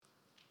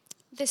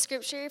The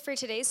scripture for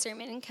today's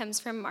sermon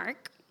comes from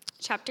Mark,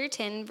 chapter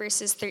 10,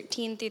 verses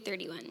 13 through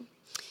 31.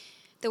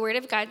 The word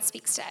of God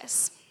speaks to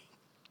us.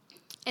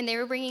 And they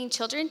were bringing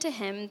children to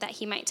him that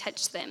he might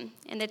touch them,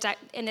 and the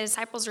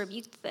disciples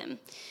rebuked them.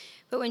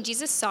 But when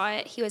Jesus saw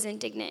it, he was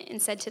indignant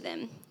and said to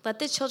them, "Let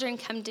the children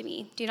come to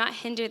me. Do not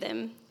hinder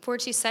them, for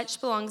to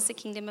such belongs the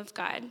kingdom of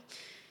God.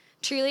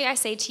 Truly I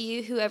say to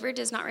you, whoever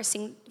does not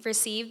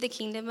receive the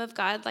kingdom of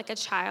God like a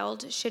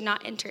child should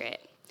not enter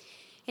it."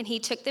 And he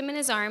took them in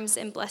his arms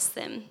and blessed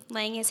them,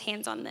 laying his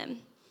hands on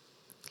them.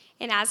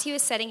 And as he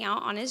was setting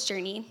out on his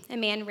journey, a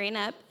man ran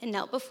up and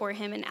knelt before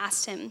him and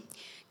asked him,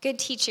 "Good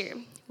teacher,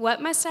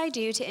 what must I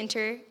do to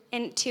enter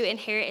and to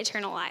inherit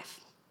eternal life?"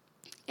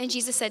 And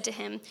Jesus said to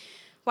him,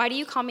 "Why do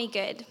you call me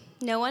good?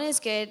 No one is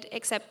good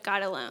except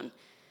God alone.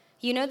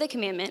 You know the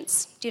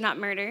commandments: do not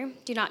murder,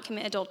 do not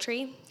commit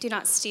adultery, do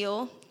not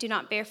steal, do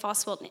not bear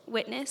false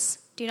witness,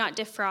 do not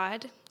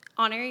defraud,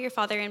 honor your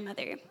father and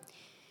mother."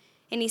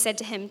 And he said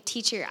to him,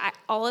 "Teacher,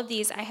 all of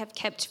these I have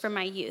kept from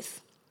my youth."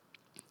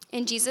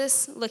 And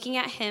Jesus, looking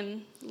at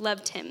him,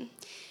 loved him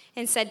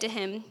and said to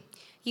him,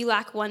 "You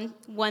lack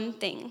one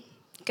thing.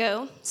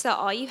 Go, sell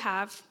all you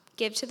have,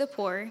 give to the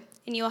poor,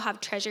 and you will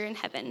have treasure in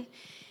heaven.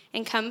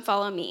 And come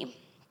follow me."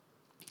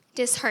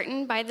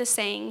 Disheartened by the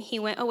saying, he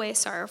went away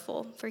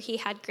sorrowful, for he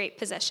had great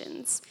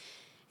possessions.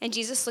 And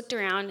Jesus looked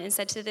around and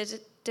said to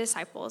the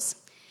disciples,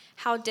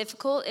 "How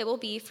difficult it will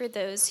be for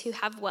those who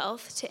have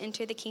wealth to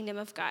enter the kingdom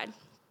of God."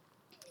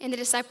 And the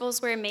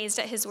disciples were amazed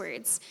at his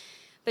words.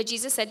 But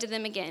Jesus said to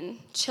them again,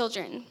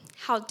 "Children,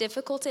 how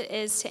difficult it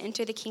is to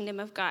enter the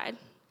kingdom of God.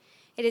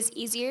 It is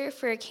easier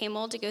for a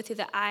camel to go through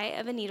the eye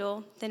of a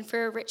needle than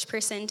for a rich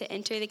person to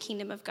enter the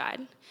kingdom of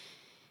God."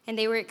 And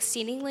they were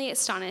exceedingly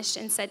astonished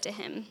and said to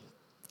him,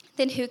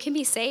 "Then who can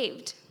be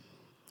saved?"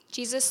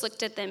 Jesus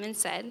looked at them and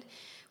said,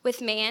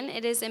 "With man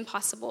it is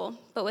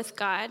impossible, but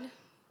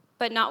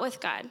not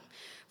with God,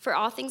 for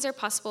all things are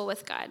possible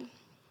with God."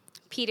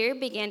 Peter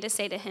began to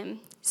say to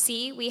him,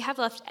 "See, we have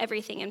left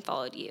everything and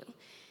followed you."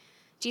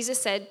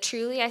 Jesus said,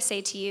 "Truly I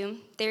say to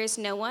you, there is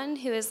no one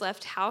who has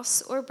left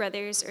house or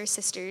brothers or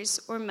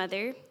sisters or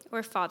mother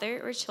or father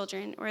or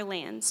children or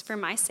lands for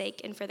my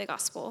sake and for the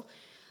gospel,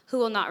 who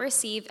will not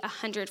receive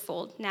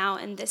 100-fold now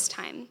in this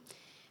time,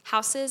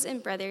 houses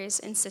and brothers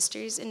and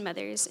sisters and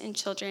mothers and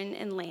children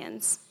and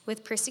lands,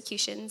 with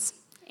persecutions,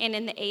 and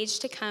in the age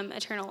to come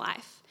eternal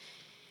life.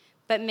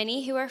 But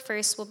many who are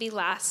first will be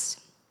last,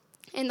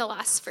 and the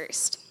last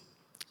first."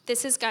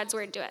 This is God's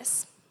word to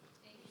us.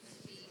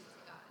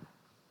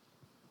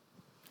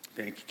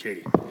 Thank you,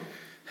 Katie.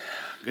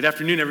 Good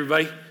afternoon,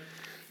 everybody.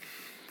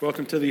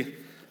 Welcome to the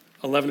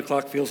 11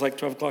 o'clock, feels like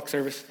 12 o'clock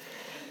service.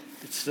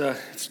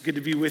 It's good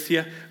to be with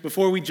you.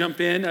 Before we jump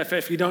in,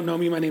 if you don't know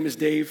me, my name is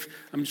Dave.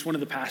 I'm just one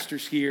of the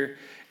pastors here,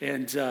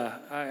 and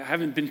I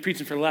haven't been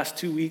preaching for the last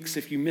 2 weeks.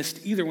 If you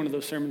missed either one of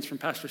those sermons from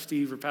Pastor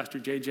Steve or Pastor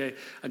JJ,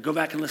 go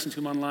back and listen to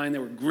them online. They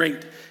were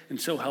great and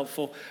so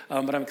helpful,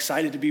 but I'm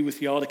excited to be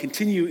with you all to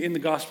continue in the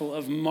Gospel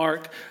of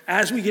Mark.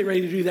 As we get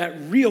ready to do that,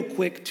 real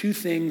quick, 2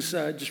 things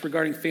just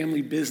regarding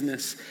family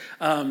business.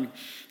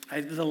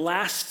 The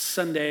last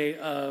Sunday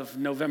of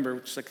November,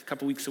 which is like a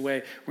couple weeks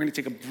away, we're going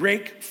to take a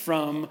break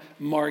from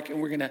Mark,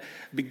 and we're going to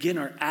begin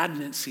our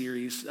Advent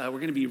series. We're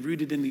going to be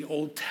rooted in the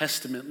Old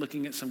Testament,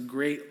 looking at some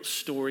great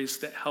stories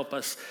that help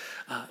us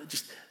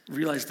just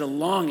realize the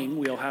longing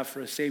we all have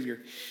for a Savior.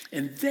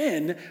 And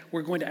then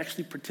we're going to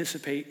actually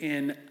participate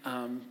in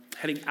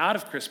heading out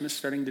of Christmas,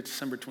 starting to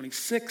December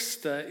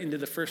 26th, into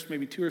the first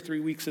maybe 2 or 3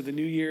 weeks of the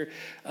new year,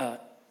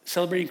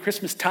 celebrating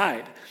Christmas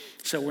Tide.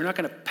 So we're not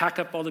going to pack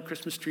up all the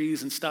Christmas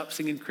trees and stop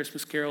singing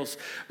Christmas carols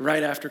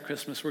right after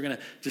Christmas. We're going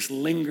to just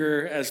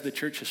linger as the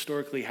church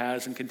historically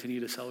has and continue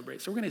to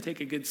celebrate. So we're going to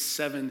take a good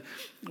 7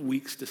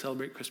 weeks to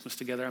celebrate Christmas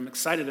together. I'm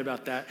excited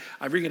about that.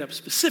 I bring it up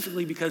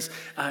specifically because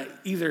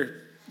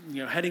either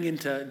heading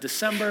into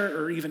December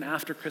or even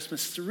after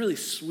Christmas, it's a really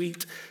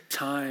sweet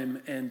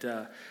time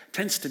and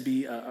tends to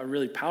be a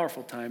really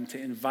powerful time to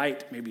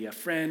invite maybe a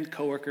friend,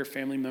 coworker,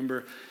 family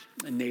member,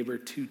 a neighbor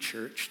to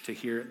church to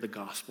hear the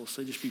gospel.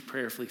 So just be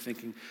prayerfully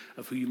thinking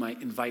of who you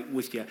might invite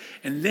with you.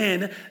 And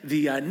then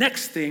the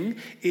next thing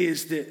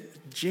is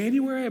that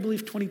January, I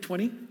believe,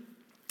 2020,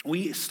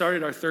 we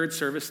started our 3rd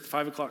service, the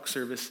 5 o'clock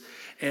service,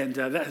 and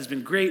that has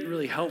been great,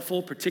 really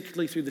helpful,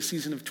 particularly through the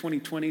season of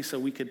 2020, so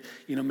we could,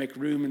 make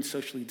room and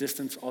socially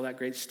distance, all that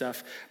great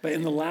stuff. But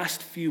in the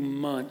last few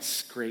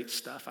months, great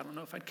stuff. I don't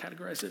know if I'd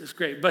categorize it as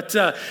great, but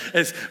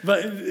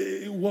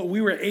what we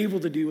were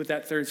able to do with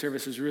that 3rd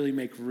service is really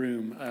make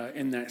room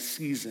in that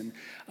season.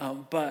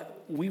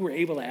 But we were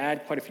able to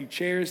add quite a few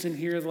chairs in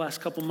here the last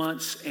couple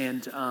months,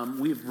 and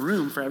we have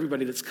room for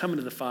everybody that's coming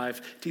to the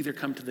 5 to either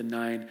come to the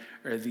 9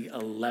 or the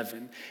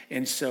 11.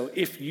 And so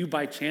if you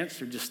by chance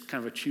are just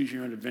kind of a choose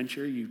your own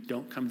adventure, you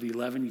don't come to the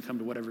 11, you come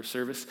to whatever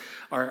service,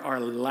 our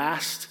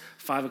last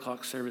 5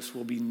 o'clock service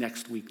will be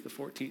next week, the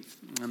 14th.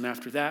 And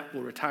after that,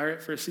 we'll retire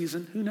it for a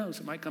season. Who knows?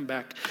 It might come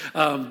back.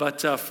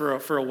 But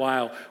for a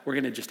while, we're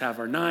going to just have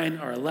our 9,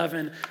 our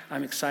 11.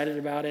 I'm excited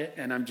about it.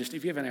 And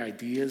if you have any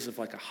ideas of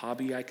like a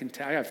hobby I can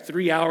tell, I have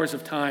 3 hours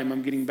of time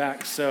I'm getting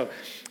back. So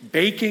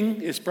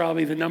baking is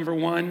probably the number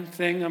one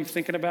thing I'm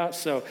thinking about.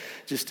 So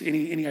just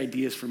any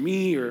ideas for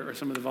me or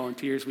some of the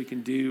volunteers we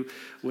can do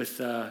with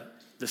the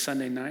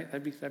Sunday night,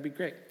 that'd be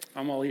great.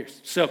 I'm all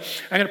ears. So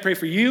I'm going to pray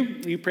for you.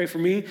 You pray for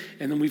me.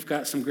 And then we've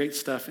got some great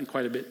stuff and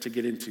quite a bit to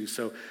get into.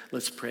 So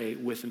let's pray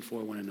with and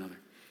for one another.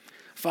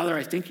 Father,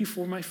 I thank you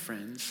for my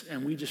friends.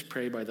 And we just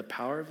pray by the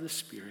power of the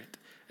Spirit,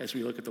 as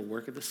we look at the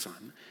work of the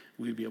Son,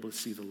 we would be able to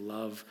see the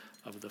love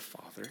of the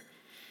Father.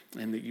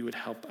 And that you would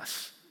help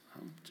us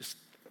just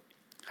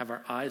have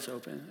our eyes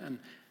open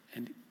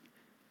and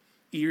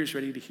ears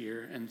ready to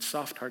hear and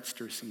soft hearts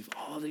to receive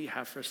all that you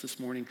have for us this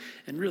morning,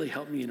 and really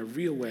help me in a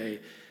real way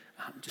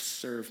just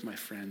serve my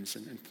friends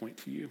and point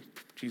to you.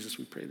 Jesus,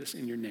 we pray this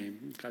in your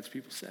name. God's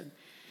people said,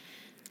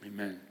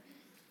 amen.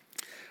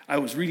 I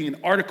was reading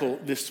an article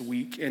this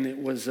week, and it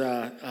was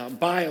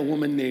by a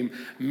woman named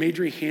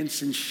Marjorie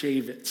Hanson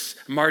Shavitz.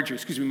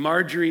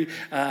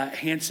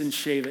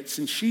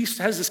 And she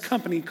has this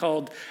company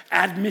called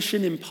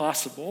Admission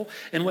Impossible.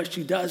 And what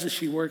she does is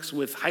she works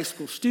with high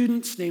school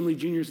students, namely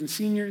juniors and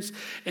seniors,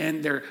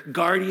 and their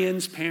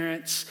guardians,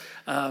 parents,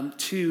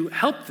 to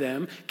help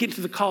them get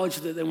into the college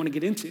that they want to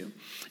get into.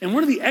 And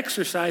one of the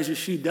exercises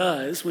she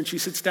does when she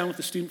sits down with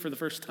the student for the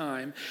first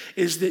time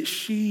is that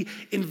she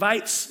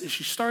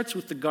starts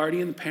with the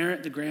guardian, the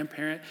parent, the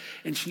grandparent,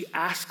 and she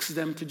asks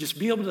them to just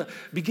be able to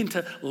begin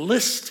to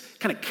list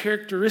kind of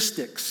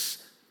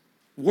characteristics,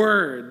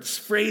 words,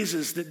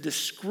 phrases that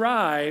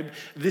describe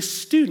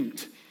this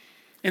student.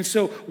 And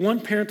so one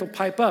parent will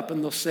pipe up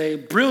and they'll say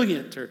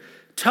brilliant or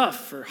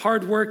tough or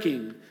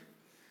hardworking.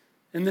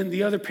 And then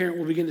the other parent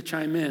will begin to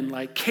chime in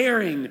like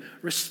caring,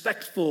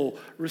 respectful,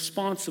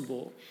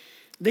 responsible.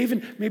 They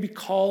even maybe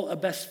call a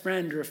best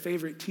friend or a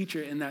favorite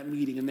teacher in that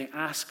meeting and they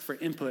ask for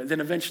input.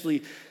 Then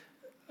eventually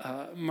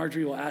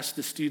Marjorie will ask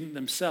the student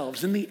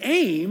themselves. And the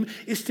aim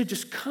is to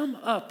just come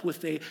up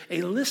with a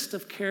list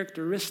of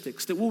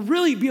characteristics that will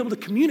really be able to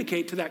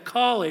communicate to that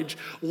college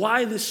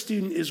why this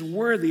student is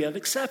worthy of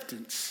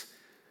acceptance.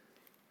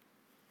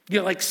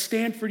 Like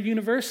Stanford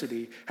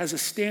University has a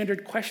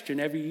standard question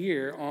every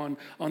year on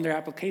their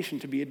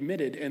application to be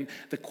admitted. And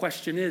the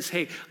question is,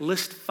 hey,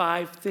 list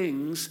 5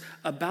 things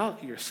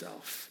about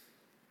yourself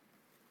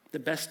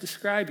that best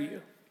describe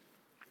you.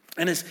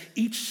 And as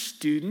each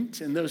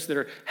student and those that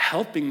are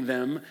helping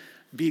them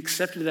be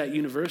accepted to that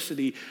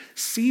university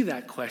see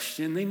that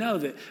question, they know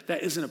that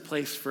that isn't a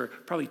place for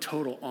probably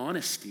total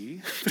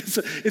honesty.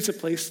 It's a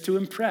place to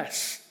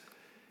impress.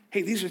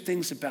 Hey, these are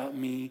things about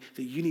me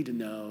that you need to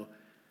know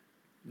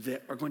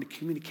that are going to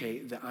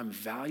communicate that I'm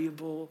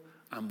valuable,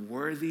 I'm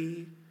worth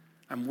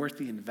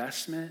the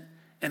investment,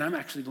 and I'm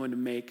actually going to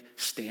make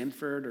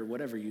Stanford or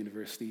whatever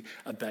university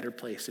a better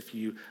place if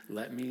you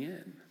let me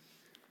in.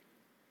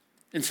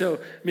 And so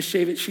Ms.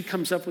 Shavitz, she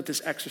comes up with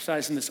this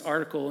exercise in this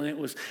article, and it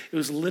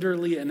was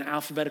literally an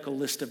alphabetical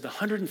list of the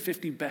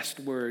 150 best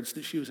words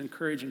that she was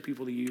encouraging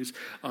people to use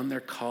on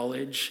their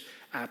college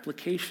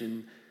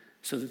application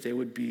so that they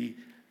would be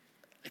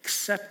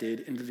accepted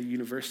into the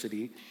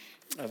university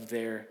of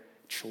their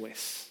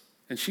choice.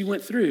 And she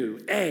went through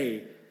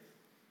A,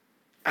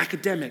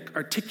 academic,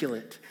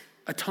 articulate,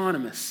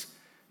 autonomous.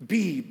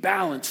 B,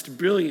 balanced,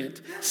 brilliant.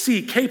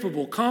 C,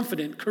 capable,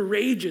 confident,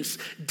 courageous.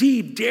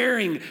 D,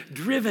 daring,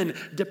 driven,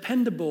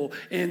 dependable.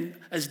 And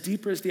as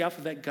deeper as the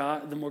alphabet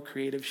got, the more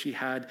creative she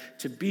had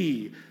to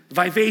be.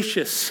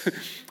 Vivacious,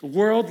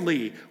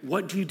 worldly.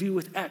 What do you do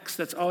with X?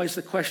 That's always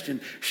the question.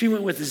 She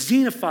went with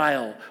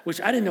xenophile, which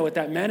I didn't know what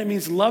that meant. It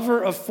means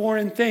lover of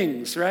foreign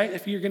things, right?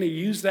 If you're going to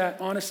use that,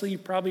 honestly, you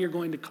probably are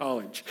going to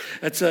college.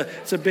 It's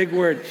a big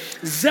word.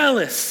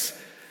 Zealous.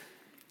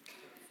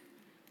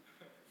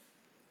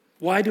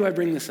 Why do I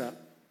bring this up?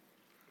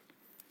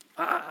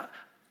 I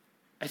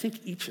think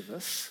each of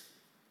us,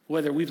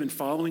 whether we've been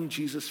following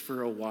Jesus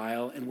for a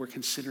while and we're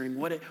considering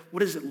what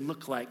does it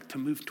look like to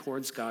move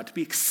towards God, to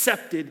be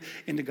accepted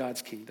into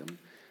God's kingdom,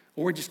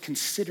 or we're just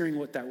considering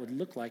what that would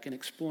look like and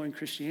exploring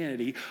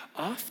Christianity,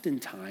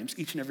 oftentimes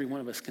each and every one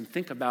of us can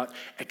think about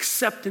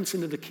acceptance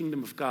into the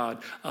kingdom of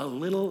God a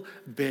little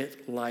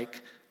bit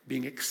like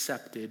being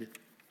accepted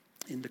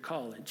into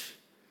college.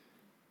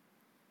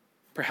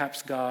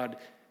 Perhaps God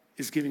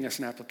is giving us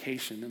an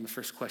application, and the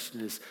first question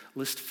is,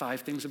 list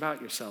 5 things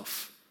about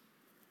yourself.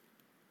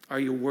 Are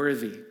you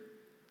worthy?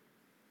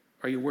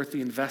 Are you worth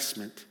the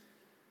investment?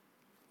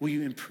 Will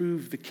you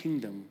improve the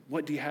kingdom?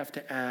 What do you have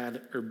to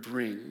add or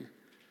bring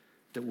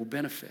that will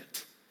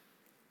benefit?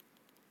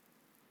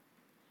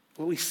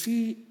 What we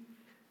see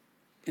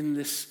in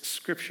this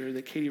scripture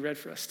that Katie read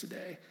for us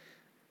today,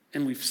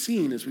 and we've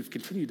seen as we've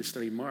continued to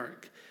study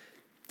Mark,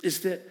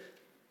 is that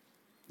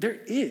there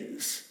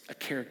is a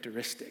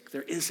characteristic,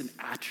 there is an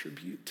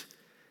attribute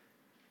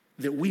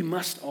that we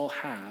must all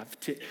have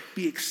to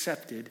be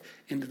accepted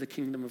into the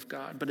kingdom of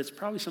God. But it's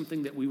probably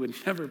something that we would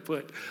never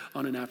put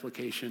on an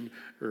application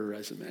or a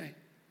resume.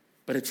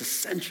 But it's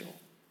essential.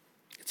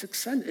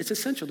 It's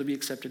essential to be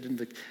accepted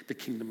into the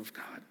kingdom of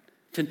God,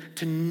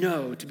 to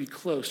know, to be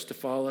close, to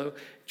follow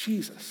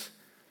Jesus.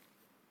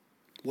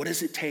 What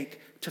does it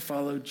take to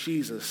follow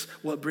Jesus?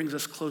 What brings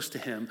us close to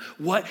him?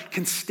 What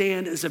can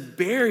stand as a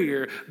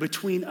barrier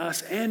between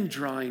us and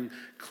drawing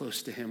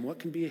close to him? What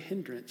can be a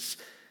hindrance?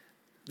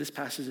 This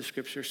passage of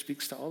scripture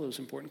speaks to all those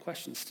important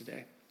questions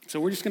today. So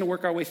we're just going to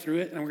work our way through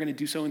it, and we're going to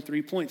do so in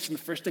 3 points. And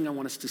the first thing I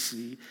want us to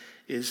see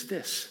is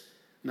this.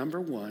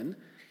 Number one,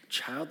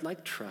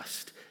 childlike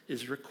trust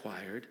is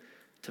required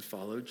to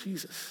follow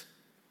Jesus.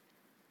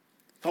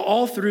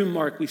 All through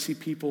Mark, we see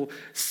people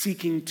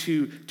seeking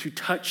to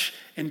touch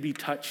and be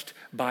touched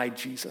by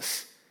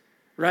Jesus,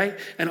 right?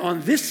 And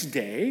on this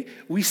day,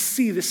 we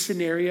see this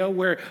scenario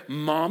where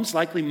moms,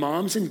 likely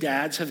moms and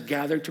dads, have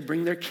gathered to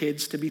bring their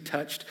kids to be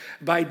touched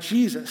by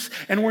Jesus.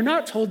 And we're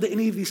not told that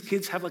any of these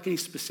kids have any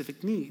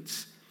specific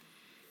needs.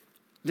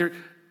 They're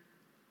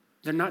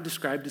not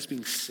described as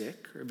being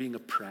sick or being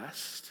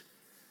oppressed.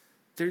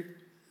 They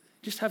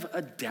just have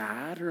a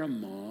dad or a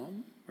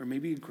mom or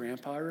maybe a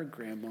grandpa or a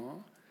grandma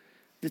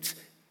that's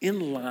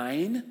in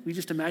line. We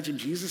just imagine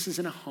Jesus is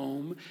in a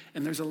home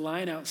and there's a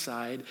line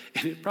outside,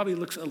 and it probably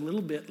looks a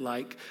little bit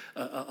like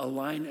a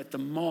line at the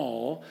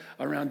mall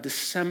around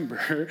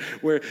December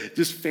where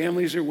just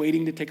families are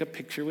waiting to take a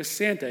picture with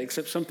Santa,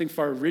 except something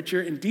far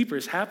richer and deeper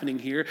is happening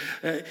here.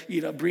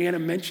 Brianna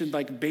mentioned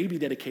baby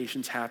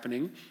dedications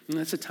happening, and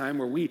that's a time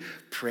where we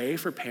pray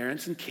for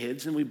parents and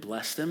kids and we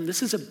bless them.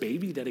 This is a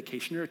baby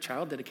dedication or a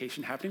child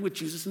dedication happening with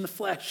Jesus in the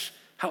flesh.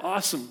 How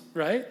awesome,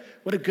 right?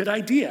 What a good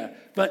idea.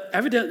 But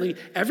evidently,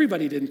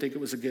 everybody didn't think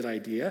it was a good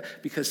idea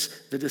because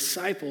the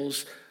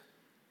disciples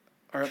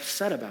are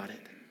upset about it.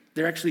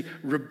 They're actually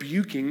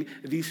rebuking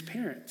these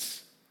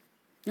parents.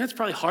 And that's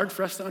probably hard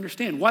for us to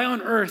understand. Why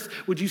on earth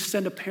would you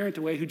send a parent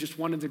away who just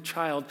wanted their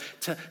child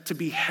to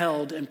be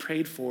held and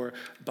prayed for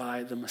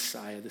by the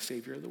Messiah, the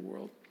Savior of the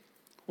world?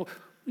 Well,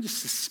 we just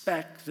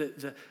suspect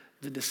that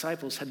the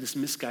disciples had this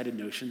misguided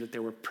notion that they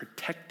were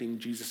protecting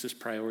Jesus'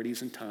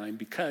 priorities and time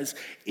because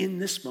in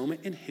this moment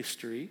in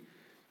history,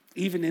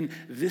 even in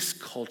this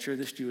culture,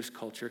 this Jewish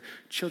culture,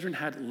 children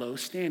had low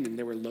standing.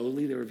 They were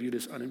lowly. They were viewed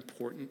as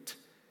unimportant.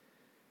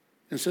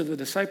 And so the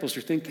disciples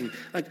are thinking,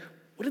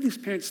 what do these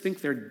parents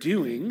think they're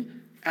doing,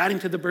 adding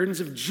to the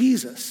burdens of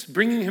Jesus,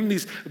 bringing him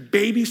these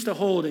babies to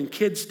hold and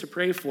kids to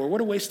pray for?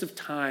 What a waste of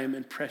time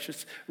and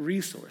precious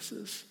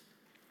resources.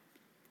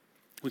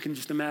 We can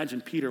just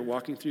imagine Peter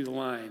walking through the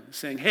line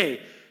saying,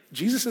 hey,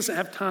 Jesus doesn't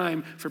have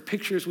time for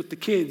pictures with the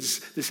kids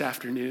this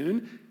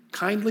afternoon.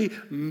 Kindly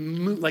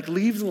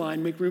leave the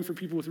line, make room for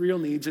people with real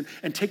needs,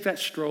 and take that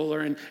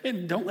stroller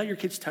and don't let your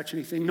kids touch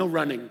anything. No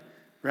running,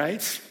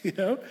 right?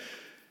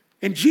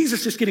 And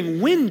Jesus just getting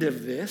wind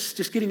of this,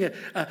 just getting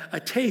a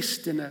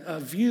taste and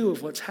a view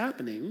of what's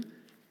happening.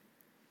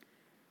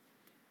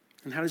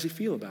 And how does he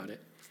feel about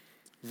it?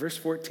 Verse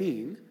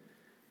 14,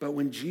 but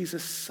when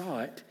Jesus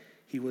saw it,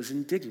 he was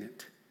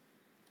indignant.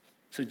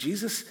 So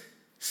Jesus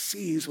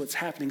sees what's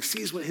happening,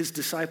 sees what his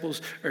disciples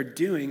are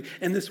doing.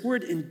 And this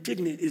word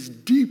indignant is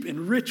deep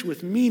and rich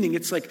with meaning.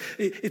 It's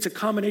a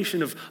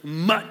combination of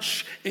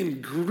much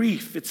and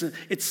grief.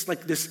 It's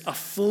like this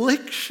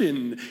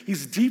affliction.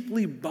 He's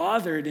deeply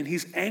bothered and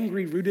he's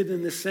angry, rooted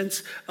in the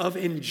sense of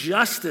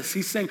injustice.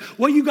 He's saying,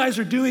 what you guys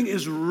are doing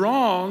is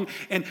wrong.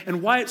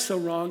 And why it's so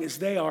wrong is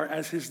they are,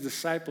 as his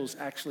disciples,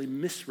 actually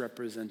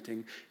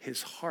misrepresenting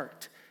his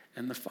heart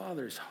and the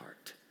Father's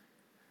heart.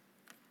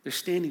 They're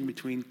standing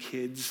between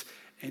kids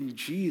and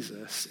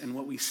Jesus. And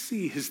what we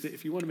see is that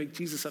if you want to make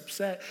Jesus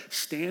upset,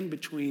 stand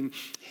between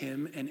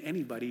him and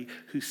anybody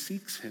who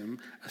seeks him,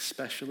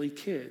 especially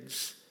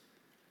kids.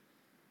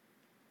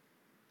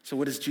 So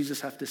what does Jesus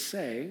have to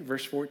say?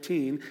 Verse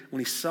 14, when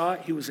he saw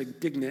it, he was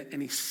indignant,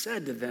 and he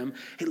said to them,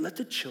 hey, let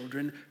the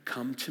children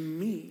come to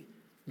me.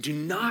 Do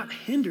not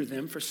hinder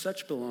them, for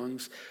such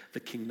belongs the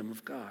kingdom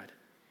of God.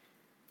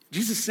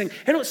 Jesus is saying,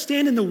 hey, don't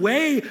stand in the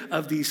way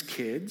of these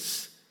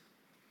kids,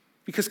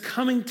 because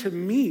coming to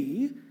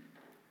me,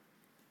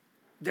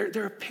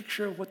 they're a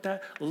picture of what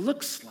that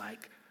looks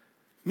like.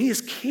 Me as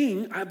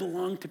king, I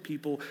belong to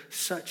people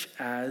such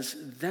as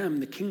them.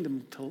 The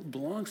kingdom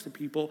belongs to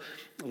people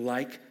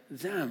like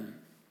them.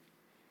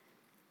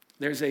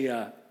 There's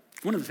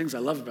one of the things I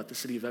love about the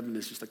city of Edmond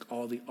is just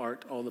all the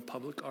art, all the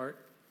public art.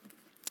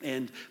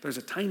 And there's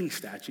a tiny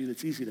statue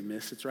that's easy to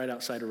miss. It's right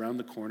outside around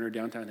the corner,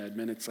 downtown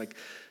Edmond. It's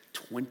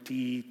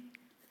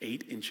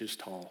 28 inches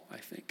tall, I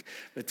think.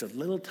 It's a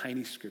little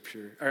tiny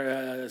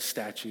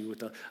statue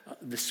with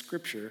the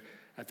scripture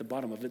at the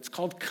bottom of it. It's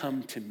called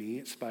Come to Me.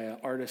 It's by an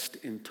artist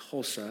in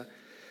Tulsa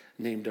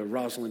named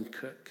Rosalind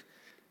Cook.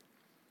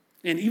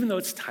 And even though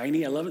it's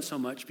tiny, I love it so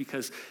much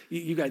because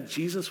you got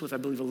Jesus with, I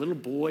believe, a little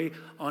boy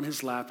on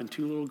his lap and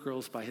two little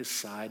girls by his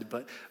side.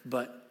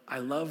 But I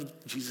love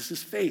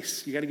Jesus'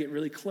 face. You got to get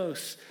really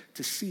close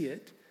to see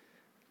it.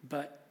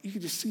 But you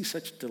can just see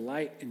such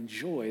delight and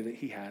joy that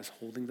he has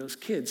holding those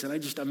kids. And I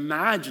just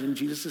imagine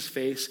Jesus'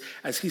 face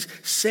as he's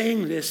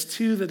saying this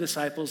to the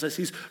disciples, as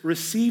he's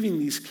receiving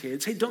these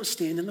kids. Hey, don't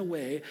stand in the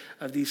way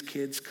of these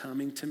kids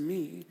coming to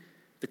me.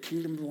 The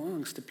kingdom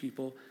belongs to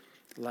people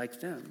like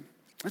them.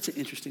 That's an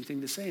interesting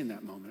thing to say in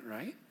that moment,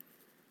 right?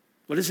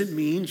 What does it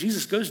mean?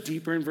 Jesus goes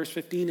deeper in verse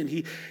 15, and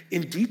he,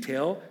 in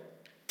detail,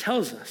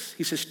 tells us.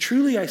 He says,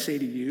 truly I say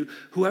to you,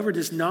 whoever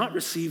does not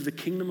receive the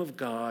kingdom of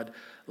God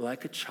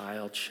like a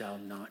child shall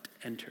not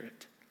enter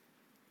it.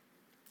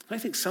 I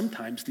think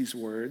sometimes these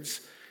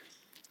words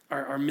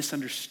are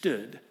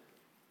misunderstood,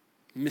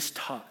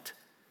 mistaught.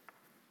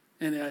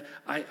 And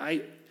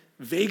I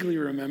vaguely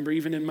remember,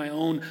 even in my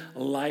own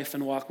life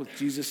and walk with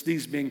Jesus,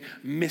 these being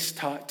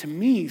mistaught to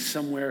me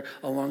somewhere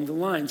along the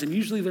lines. And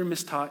usually they're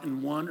mistaught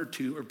in one or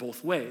two or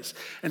both ways.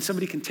 And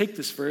somebody can take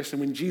this verse, and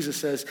when Jesus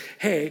says,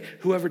 hey,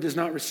 whoever does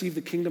not receive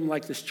the kingdom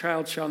like this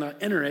child shall not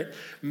enter it,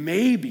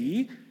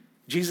 maybe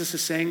Jesus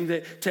is saying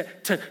that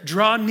to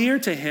draw near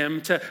to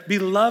him, to be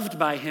loved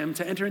by him,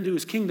 to enter into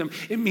his kingdom,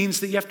 it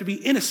means that you have to be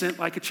innocent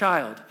like a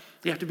child.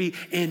 You have to be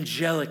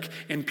angelic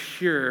and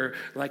pure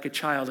like a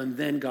child, and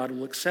then God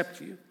will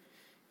accept you.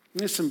 And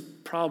there's some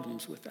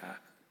problems with that.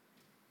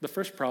 The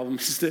first problem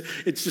is that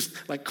it's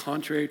just like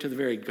contrary to the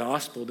very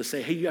gospel to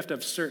say, hey, you have to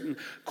have certain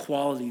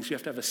qualities. You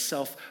have to have a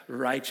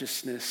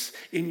self-righteousness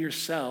in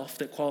yourself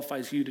that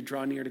qualifies you to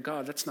draw near to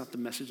God. That's not the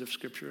message of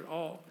Scripture at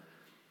all.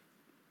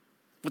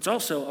 What's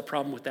also a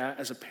problem with that,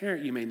 as a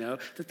parent, you may know,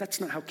 that that's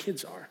not how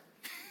kids are.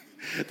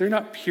 They're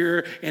not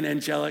pure and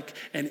angelic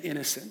and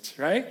innocent,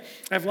 right?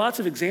 I have lots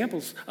of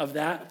examples of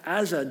that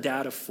as a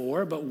dad of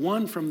 4, but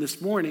one from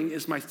this morning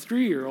is my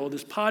 3-year-old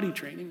is potty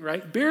training,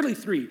 right? Barely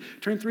 3,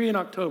 turned 3 in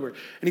October. And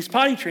he's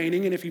potty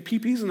training, and if he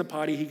pee-pees in the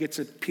potty, he gets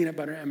a peanut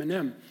butter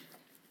M&M.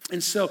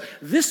 And so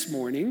this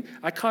morning,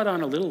 I caught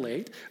on a little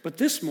late, but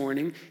this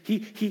morning,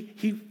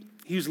 he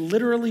was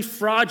literally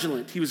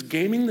fraudulent. He was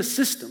gaming the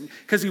system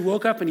because he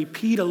woke up and he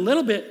peed a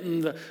little bit in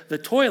the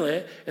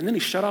toilet, and then he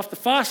shut off the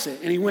faucet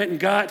and he went and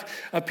got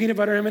a peanut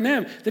butter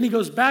M&M. Then he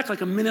goes back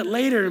like a minute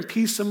later and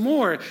pees some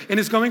more and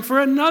is going for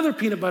another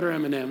peanut butter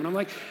M&M. And I'm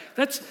like,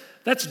 that's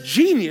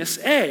genius,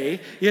 A,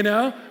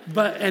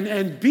 but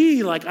and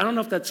B, like, I don't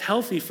know if that's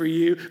healthy for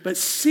you, but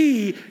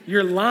C,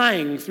 you're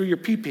lying through your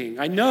pee-peeing.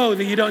 I know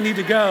that you don't need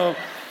to go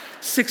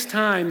 6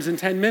 times in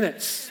 10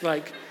 minutes.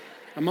 Like,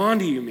 I'm on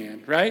to you,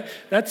 man, right?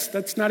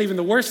 That's not even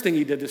the worst thing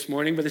he did this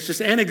morning, but it's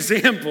just an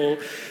example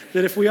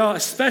that if we all,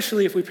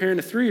 especially if we parent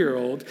a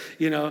 3-year-old,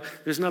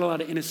 there's not a lot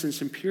of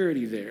innocence and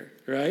purity there,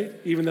 right?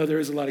 Even though there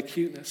is a lot of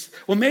cuteness.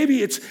 Well,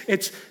 maybe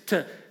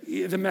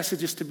the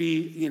message is to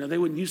be, they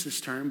wouldn't use this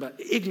term, but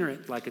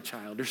ignorant like a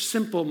child or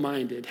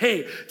simple-minded.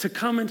 Hey, to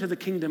come into the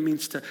kingdom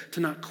means to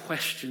not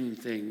question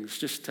things,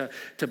 just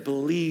to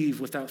believe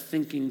without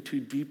thinking too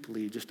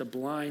deeply, just a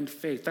blind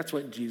faith. That's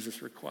what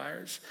Jesus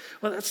requires.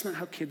 Well, that's not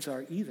how kids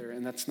are either,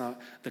 and that's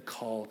not the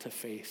call to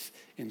faith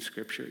in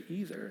Scripture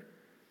either.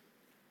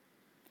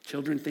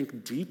 Children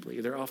think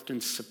deeply. They're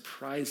often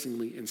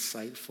surprisingly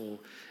insightful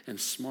and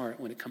smart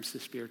when it comes to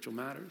spiritual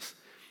matters.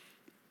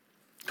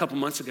 A couple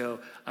months ago,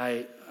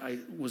 I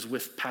was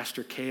with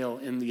Pastor Kale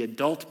in the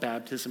adult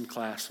baptism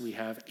class we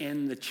have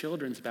and the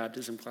children's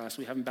baptism class.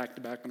 We have them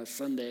back-to-back on a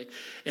Sunday.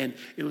 And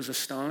it was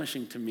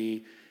astonishing to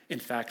me, in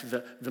fact,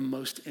 the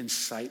most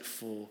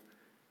insightful,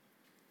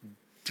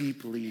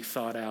 deeply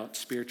thought-out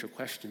spiritual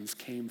questions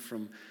came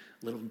from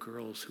little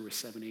girls who were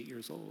 7, 8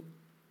 years old.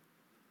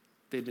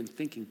 They'd been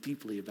thinking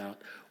deeply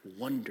about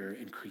wonder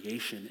and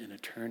creation and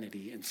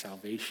eternity and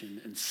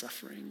salvation and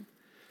suffering.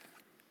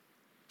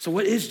 So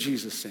what is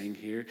Jesus saying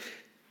here?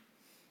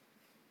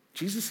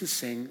 Jesus is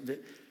saying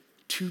that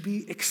to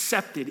be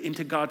accepted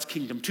into God's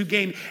kingdom, to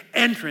gain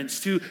entrance,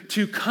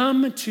 to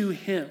come to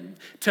him,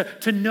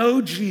 to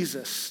know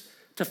Jesus,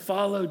 to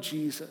follow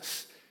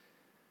Jesus,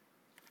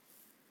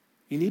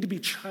 you need to be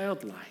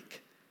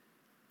childlike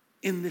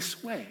in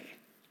this way.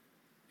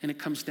 And it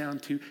comes down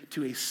to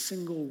a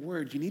single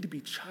word. You need to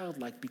be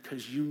childlike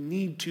because you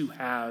need to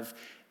have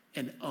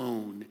and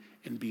own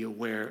and be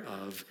aware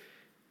of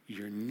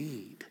your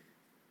need.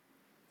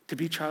 To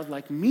be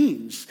childlike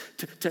means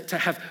to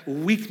have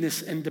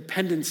weakness and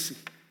dependency.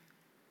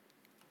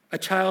 A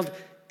child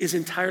is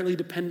entirely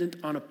dependent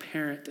on a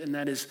parent, and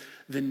that is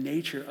the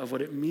nature of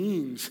what it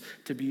means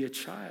to be a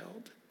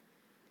child.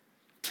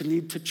 To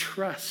need to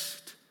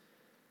trust.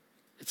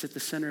 It's at the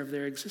center of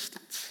their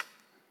existence.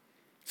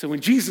 So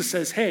when Jesus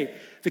says, hey,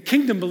 the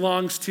kingdom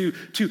belongs to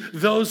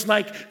those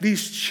like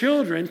these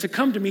children, to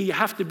come to me, you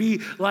have to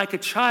be like a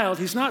child.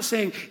 He's not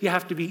saying you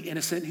have to be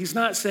innocent. He's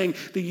not saying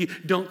that you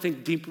don't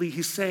think deeply.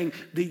 He's saying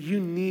that you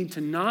need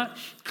to not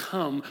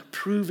come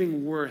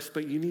proving worth,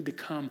 but you need to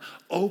come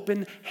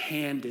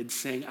open-handed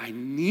saying, I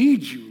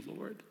need you,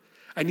 Lord.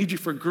 I need you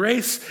for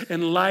grace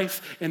and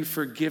life and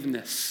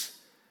forgiveness.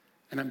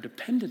 And I'm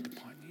dependent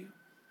upon you.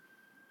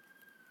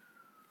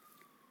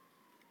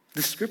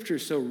 The scripture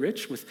is so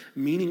rich with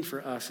meaning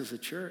for us as a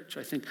church.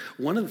 I think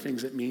one of the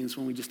things it means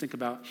when we just think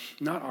about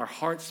not our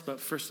hearts, but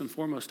first and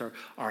foremost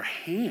our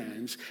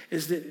hands,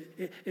 is that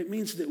it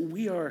means that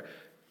we are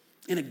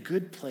in a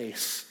good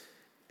place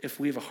if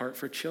we have a heart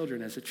for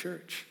children as a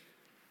church.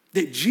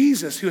 That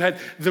Jesus, who had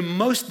the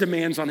most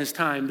demands on his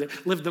time,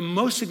 that lived the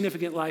most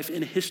significant life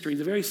in history,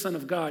 the very Son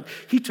of God,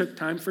 he took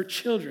time for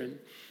children.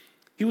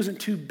 He wasn't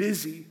too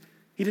busy.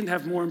 He didn't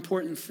have more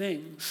important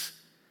things.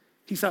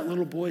 He thought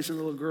little boys and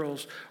little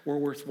girls were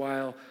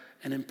worthwhile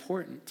and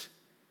important.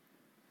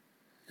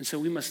 And so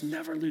we must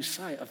never lose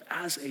sight of,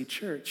 as a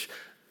church,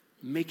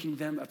 making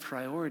them a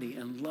priority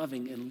and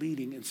loving and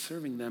leading and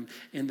serving them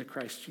into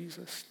Christ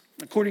Jesus.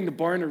 According to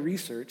Barna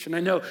Research, and I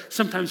know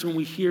sometimes when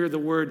we hear the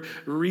word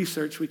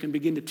research, we can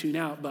begin to tune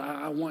out, but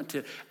I want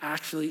to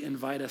actually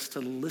invite us to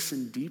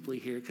listen deeply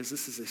here because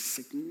this is a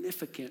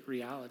significant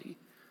reality.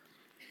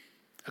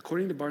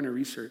 According to Barna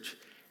Research,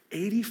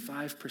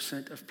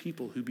 85% of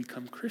people who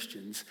become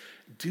Christians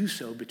do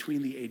so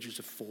between the ages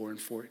of 4 and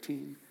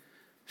 14.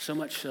 So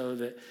much so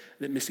that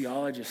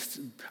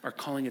missiologists are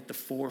calling it the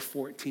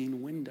 4-14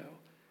 window.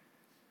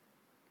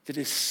 It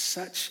is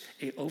such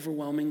an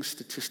overwhelming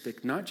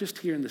statistic, not just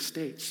here in the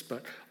States,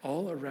 but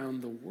all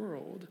around the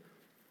world,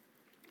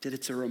 that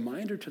it's a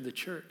reminder to the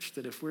church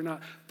that if we're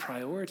not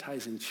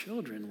prioritizing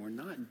children, we're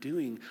not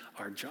doing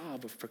our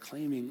job of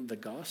proclaiming the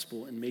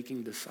gospel and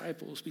making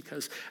disciples,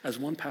 because as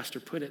one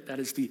pastor put it, that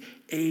is the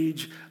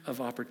age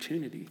of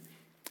opportunity.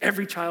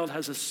 Every child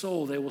has a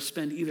soul. They will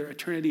spend either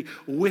eternity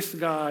with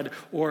God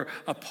or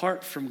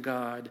apart from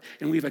God.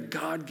 And we have a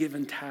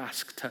God-given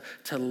task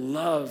to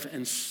love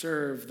and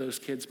serve those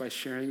kids by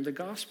sharing the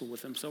gospel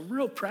with them. So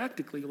real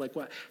practically, like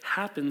what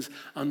happens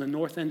on the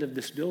north end of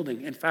this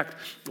building. In fact,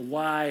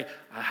 why,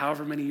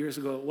 however many years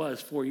ago it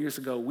was, 4 years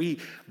ago, we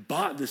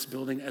bought this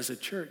building as a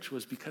church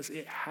was because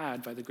it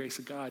had, by the grace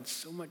of God,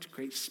 so much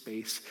great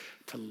space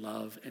to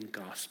love and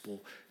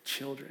gospel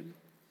children.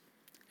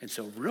 And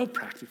so real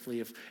practically,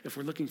 if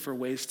we're looking for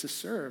ways to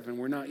serve and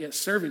we're not yet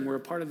serving, we're a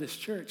part of this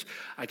church,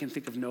 I can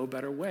think of no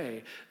better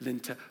way than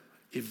to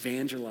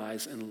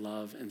evangelize and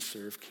love and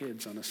serve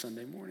kids on a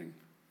Sunday morning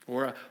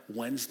or a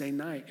Wednesday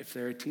night if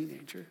they're a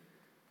teenager.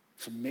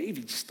 So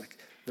maybe just like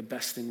the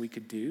best thing we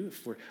could do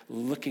if we're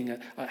looking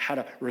at how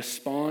to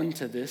respond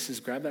to this is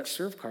grab that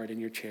serve card in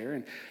your chair,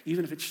 and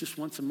even if it's just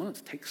once a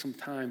month, take some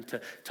time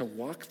to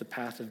walk the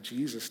path of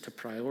Jesus to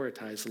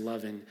prioritize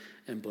loving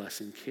and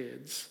blessing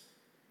kids.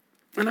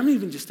 And I'm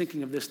even just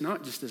thinking of this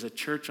not just as a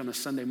church on a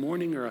Sunday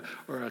morning or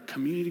a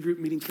community group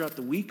meeting throughout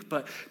the week,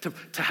 but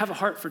to have a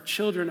heart for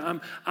children.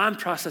 I'm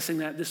processing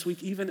that this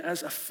week even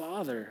as a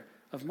father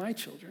of my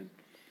children.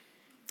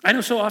 I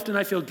know so often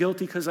I feel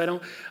guilty because I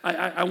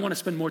want to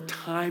spend more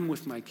time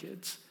with my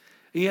kids.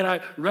 And yet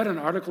I read an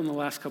article in the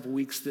last couple of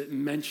weeks that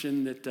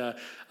mentioned that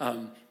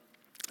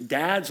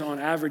dads on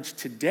average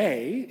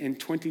today in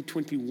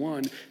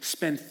 2021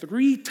 spend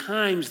 3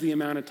 times the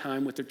amount of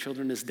time with their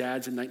children as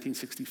dads in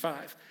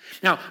 1965.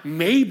 Now,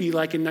 maybe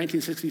like in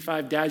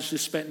 1965, dads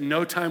just spent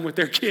no time with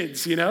their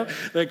kids,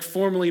 like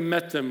formally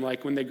met them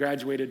like when they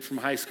graduated from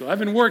high school. I've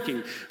been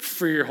working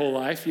for your whole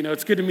life.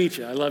 It's good to meet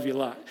you. I love you a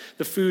lot.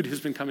 The food has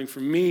been coming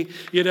from me.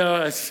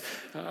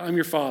 I'm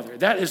your father.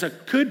 That is a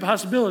good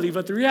possibility,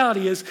 but the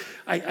reality is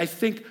I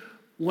think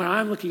when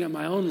I'm looking at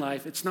my own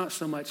life, it's not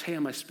so much, hey,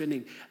 am I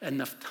spending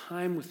enough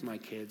time with my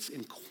kids?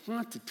 In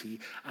quantity,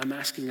 I'm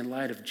asking in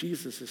light of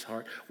Jesus'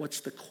 heart,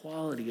 what's the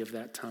quality of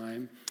that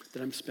time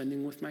that I'm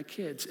spending with my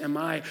kids? Am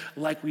I,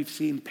 like we've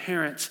seen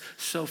parents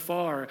so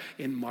far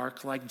in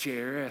Mark, like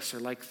Jairus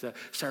or like the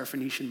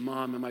Syrophoenician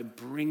mom, am I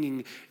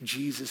bringing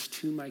Jesus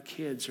to my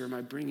kids, or am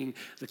I bringing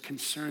the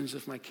concerns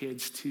of my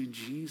kids to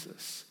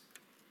Jesus?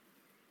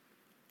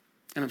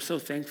 And I'm so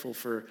thankful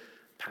for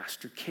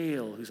Pastor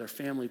Kale, who's our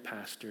family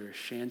pastor,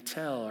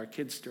 Chantel, our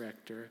kids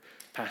director,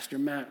 Pastor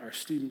Matt, our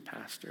student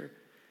pastor.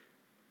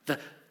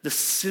 The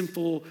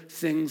simple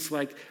things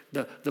like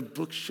the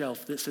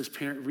bookshelf that says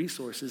parent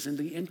resources in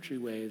the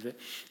entryway that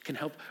can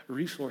help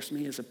resource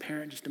me as a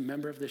parent, just a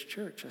member of this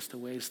church, as to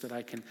ways that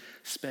I can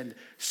spend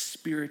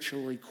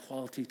spiritually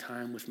quality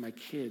time with my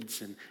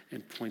kids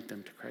and point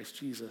them to Christ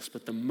Jesus.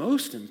 But the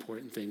most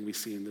important thing we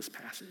see in this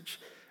passage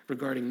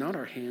regarding not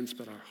our hands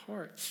but our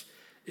hearts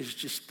is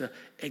just the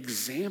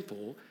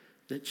example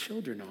that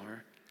children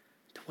are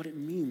to what it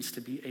means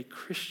to be a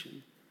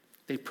Christian.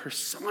 They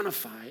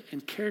personify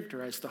and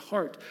characterize the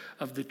heart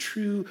of the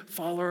true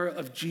follower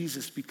of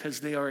Jesus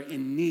because they are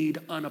in need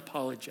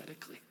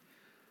unapologetically.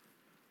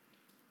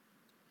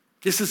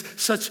 This is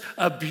such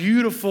a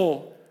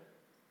beautiful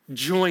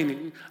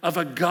joining of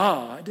a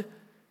God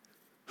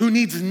who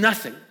needs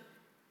nothing,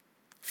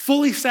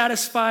 fully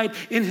satisfied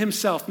in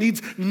himself,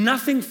 needs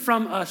nothing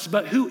from us,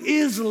 but who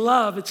is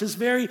love. It's his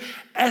very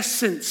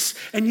essence.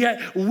 And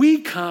yet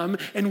we come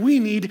and we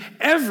need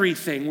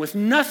everything with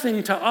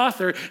nothing to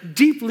offer,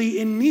 deeply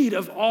in need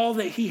of all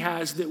that he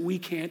has that we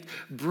can't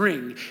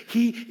bring.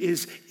 He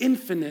is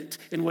infinite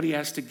in what he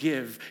has to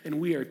give,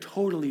 and we are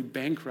totally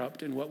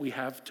bankrupt in what we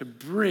have to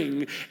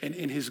bring. And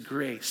in his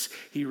grace,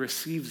 he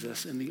receives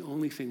us, and the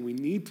only thing we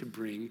need to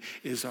bring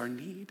is our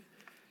need.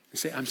 And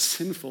say, I'm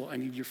sinful, I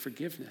need your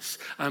forgiveness.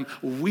 I'm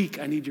weak,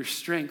 I need your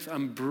strength.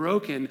 I'm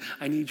broken,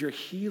 I need your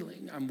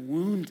healing. I'm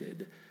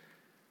wounded.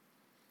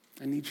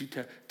 I need you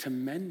to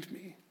mend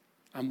me.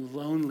 I'm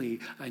lonely.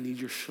 I need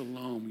your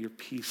shalom, your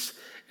peace,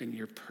 and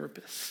your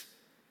purpose.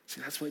 See,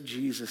 that's what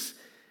Jesus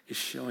is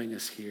showing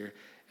us here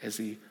as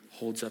he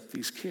holds up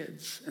these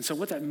kids. And so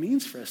what that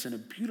means for us in a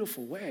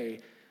beautiful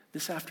way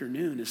this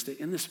afternoon is that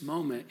in this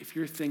moment, if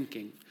you're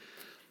thinking,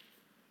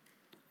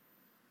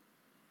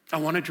 I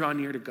want to draw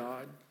near to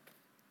God,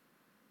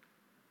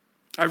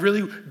 I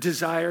really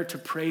desire to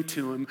pray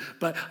to him,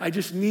 but I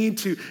need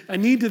to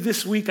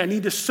this week, I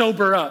need to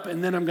sober up,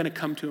 and then I'm going to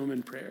come to him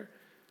in prayer.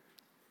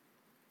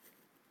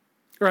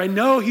 Or I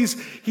know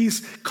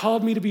he's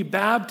called me to be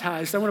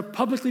baptized. I want to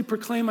publicly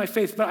proclaim my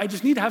faith, but I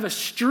just need to have a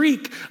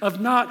streak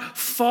of not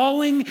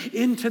falling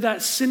into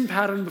that sin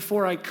pattern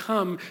before I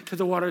come to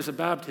the waters of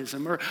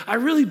baptism. Or I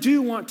really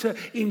do want to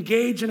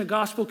engage in a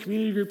gospel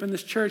community group in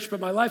this church, but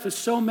my life is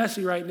so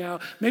messy right now.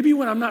 Maybe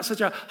when I'm not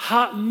such a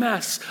hot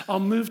mess, I'll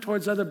move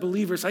towards other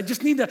believers. I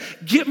just need to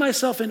get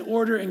myself in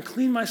order and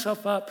clean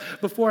myself up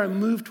before I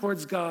move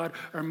towards God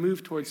or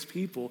move towards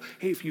people.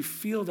 Hey, if you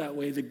feel that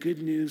way, the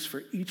good news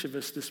for each of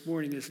us this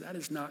morning is that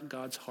is not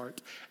God's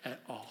heart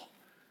at all.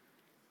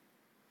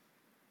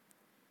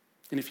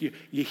 And if you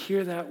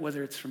hear that,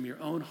 whether it's from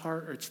your own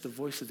heart or it's the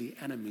voice of the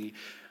enemy,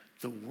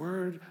 the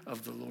word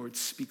of the Lord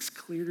speaks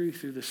clearly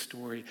through the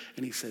story,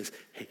 and he says,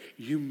 hey,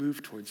 you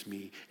move towards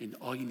me, and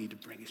all you need to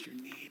bring is your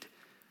need.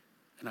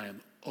 And I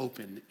am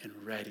open and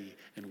ready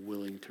and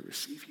willing to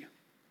receive you.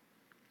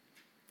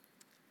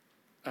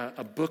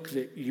 A book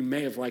that you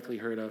may have likely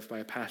heard of by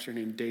a pastor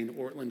named Dane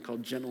Ortland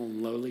called Gentle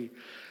and Lowly.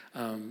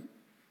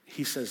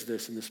 He says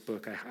this in this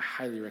book. I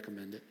highly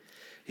recommend it.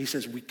 He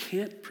says, we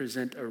can't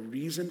present a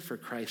reason for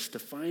Christ to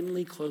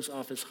finally close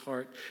off his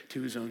heart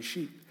to his own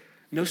sheep.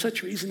 No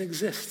such reason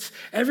exists.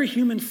 Every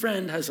human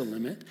friend has a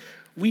limit.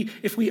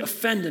 If we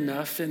offend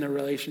enough in a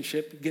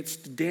relationship, gets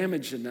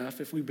damaged enough,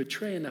 if we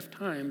betray enough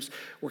times,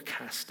 we're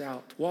cast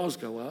out. Walls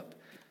go up.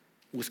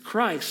 With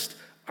Christ,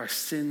 our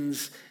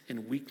sins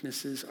and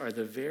weaknesses are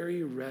the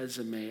very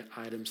resume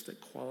items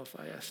that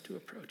qualify us to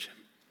approach him.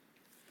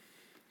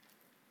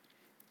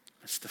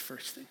 That's the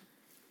first thing.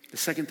 The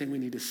second thing we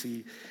need to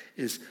see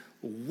is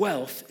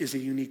wealth is a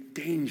unique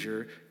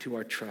danger to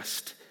our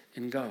trust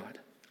in God.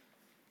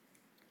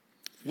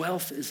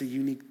 Wealth is a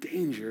unique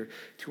danger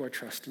to our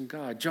trust in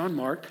God. John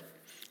Mark,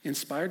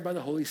 inspired by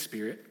the Holy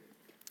Spirit,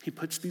 he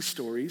puts these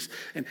stories,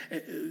 and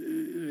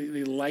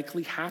they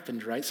likely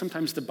happened, right?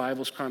 Sometimes the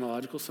Bible's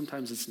chronological,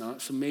 sometimes it's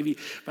not. So maybe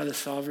by the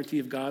sovereignty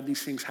of God,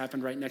 these things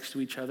happened right next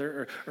to each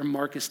other, or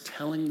Mark is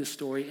telling the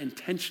story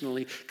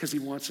intentionally because he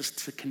wants us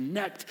to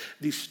connect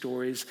these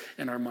stories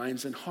in our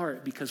minds and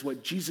heart, because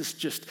what Jesus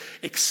just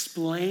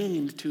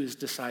explained to his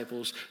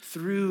disciples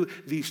through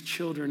these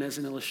children as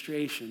an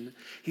illustration,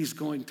 he's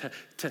going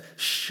to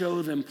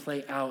show them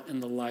play out in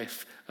the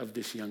life of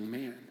this young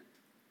man.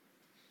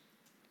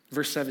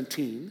 Verse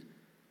 17,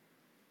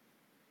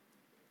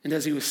 and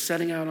as he was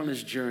setting out on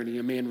his journey,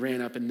 a man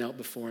ran up and knelt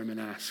before him and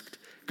asked,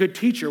 "Good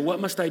teacher, what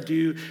must I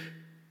do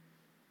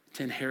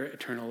to inherit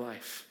eternal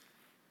life?"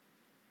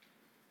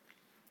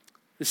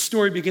 This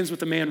story begins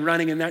with a man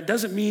running, and that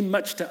doesn't mean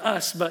much to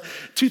us, but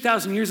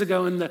 2,000 years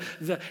ago in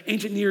the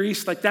ancient Near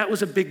East, like that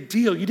was a big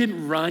deal. You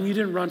didn't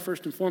run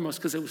first and foremost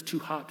because it was too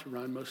hot to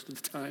run most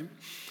of the time.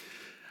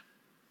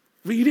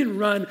 But you didn't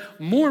run,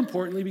 more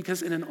importantly,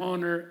 because in an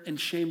honor and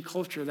shame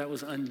culture that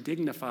was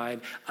undignified,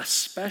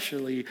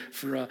 especially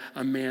for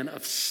a man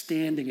of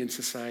standing in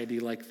society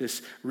like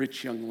this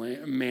rich young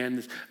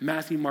man.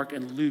 Matthew, Mark,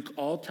 and Luke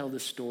all tell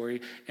this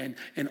story, and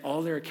in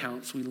all their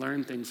accounts, we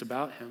learn things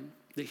about him,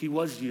 that he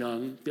was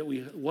young, that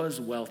he was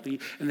wealthy,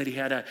 and that he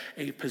had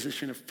a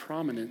position of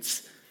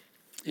prominence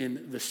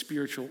in the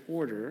spiritual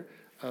order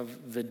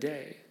of the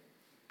day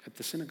at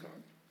the synagogue.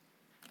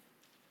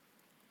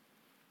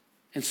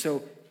 And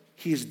so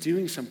he is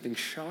doing something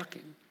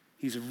shocking.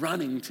 He's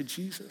running to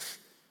Jesus.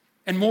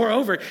 And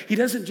moreover, he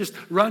doesn't just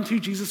run to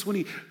Jesus.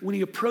 When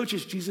he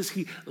approaches Jesus,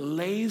 he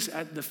lays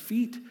at the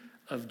feet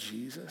of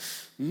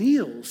Jesus,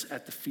 kneels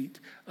at the feet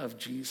of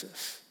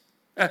Jesus.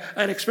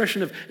 An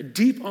expression of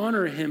deep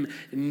honor, him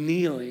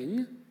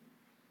kneeling.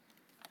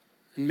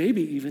 And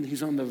maybe even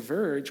he's on the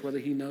verge, whether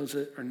he knows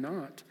it or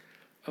not,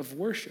 of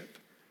worship.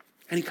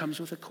 And he comes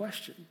with a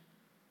question.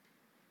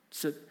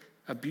 It's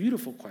a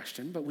beautiful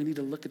question, but we need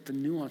to look at the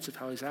nuance of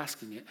how he's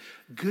asking it.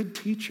 Good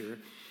teacher,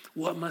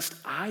 what must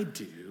I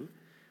do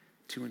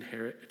to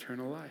inherit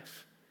eternal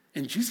life?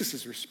 And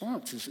Jesus'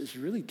 response is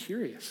really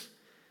curious.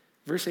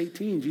 Verse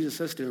 18, Jesus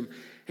says to him,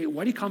 "Hey,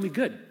 why do you call me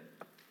good?"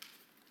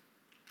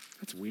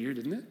 That's weird,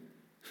 isn't it?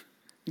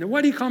 Now,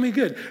 why do you call me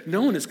good?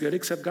 No one is good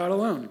except God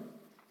alone.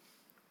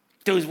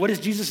 So what is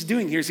Jesus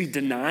doing here? Is he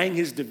denying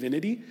his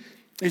divinity?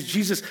 Is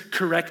Jesus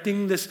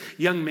correcting this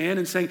young man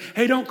and saying,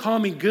 hey, don't call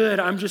me good.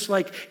 I'm just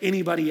like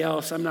anybody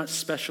else. I'm not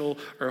special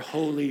or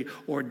holy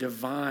or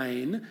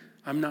divine.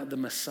 I'm not the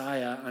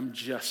Messiah. I'm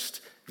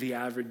just the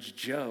average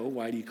Joe.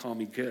 Why do you call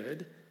me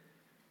good?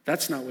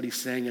 That's not what he's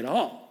saying at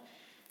all.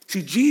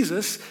 See,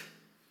 Jesus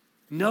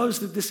knows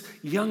that this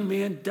young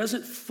man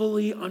doesn't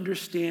fully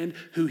understand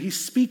who he's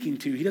speaking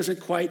to. He doesn't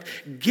quite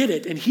get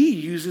it. And he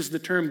uses the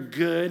term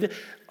good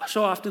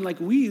so often like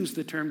we use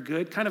the term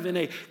good, kind of in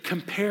a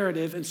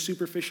comparative and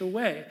superficial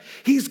way.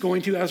 He's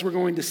going to, as we're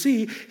going to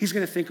see, he's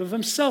going to think of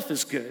himself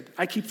as good.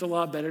 I keep the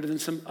law better than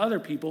some other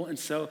people, and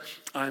so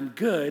I'm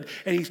good.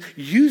 And he's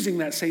using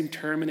that same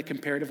term in a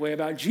comparative way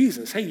about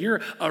Jesus. Hey,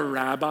 you're a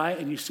rabbi,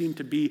 and you seem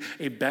to be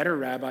a better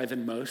rabbi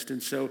than most,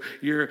 and so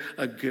you're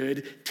a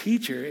good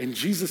teacher. And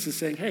Jesus is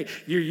saying, hey,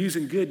 you're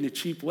using good in a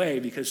cheap way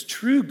because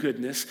true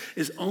goodness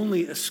is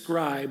only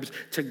ascribed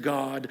to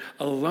God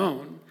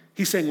alone.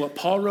 He's saying what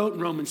Paul wrote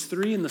in Romans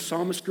 3 and the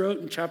psalmist wrote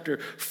in chapter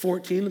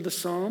 14 of the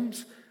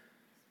Psalms,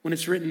 when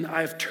it's written, I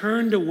have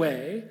turned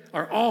away,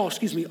 or all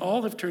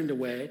have turned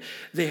away.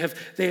 They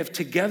have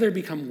together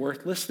become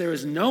worthless. There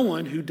is no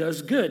one who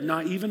does good,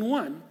 not even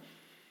one.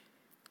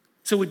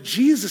 So what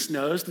Jesus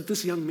knows that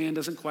this young man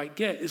doesn't quite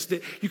get is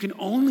that you can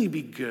only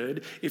be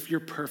good if you're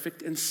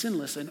perfect and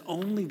sinless, and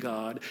only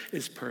God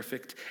is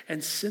perfect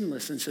and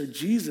sinless. And so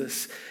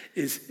Jesus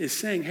is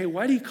saying, hey,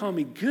 why do you call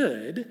me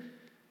good?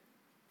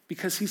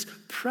 Because he's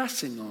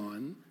pressing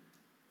on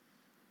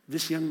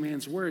this young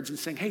man's words and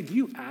saying, hey,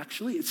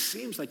 it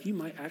seems like you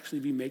might actually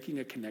be making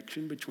a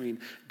connection between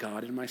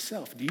God and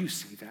myself. Do you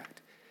see that?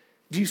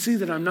 Do you see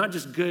that I'm not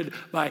just good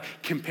by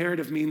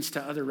comparative means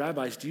to other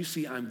rabbis? Do you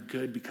see I'm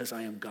good because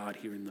I am God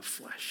here in the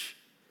flesh?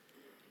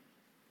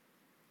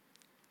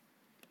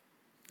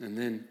 And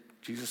then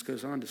Jesus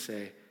goes on to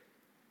say,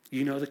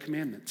 you know the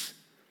commandments.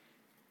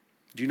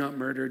 Do not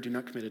murder, do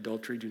not commit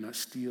adultery, do not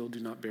steal, do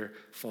not bear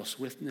false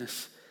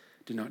witness,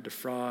 do not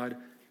defraud,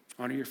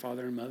 honor your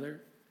father and mother.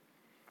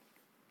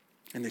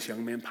 And this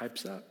young man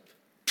pipes up,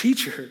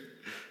 teacher,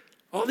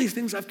 all these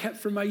things I've kept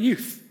from my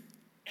youth.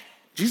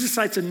 Jesus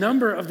cites a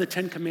number of the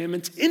 10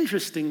 commandments.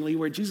 Interestingly,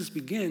 where Jesus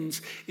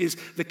begins is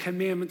the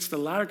commandments, the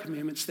latter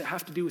commandments that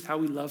have to do with how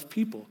we love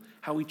people,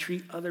 how we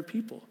treat other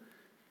people.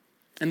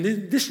 And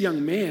this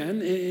young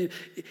man,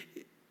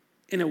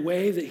 in a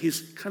way that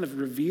he's kind of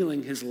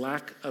revealing his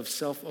lack of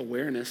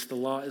self-awareness, the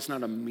law is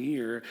not a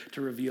mirror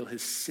to reveal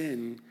his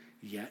sin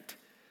yet.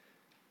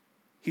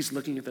 He's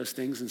looking at those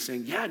things and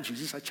saying, yeah,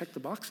 Jesus, I checked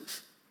the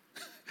boxes.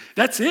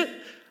 That's it.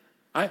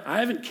 I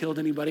haven't killed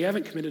anybody. I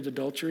haven't committed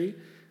adultery.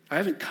 I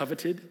haven't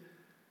coveted.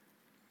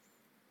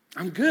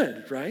 I'm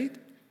good, right?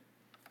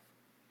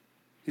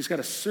 He's got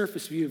a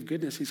surface view of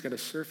goodness. He's got a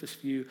surface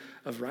view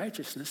of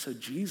righteousness. So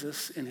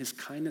Jesus, in his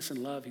kindness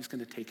and love, he's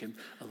going to take him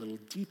a little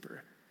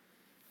deeper.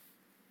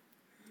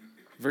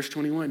 Verse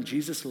 21,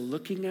 Jesus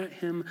looking at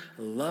him,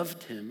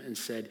 loved him and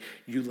said,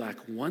 you lack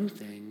one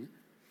thing.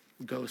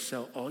 Go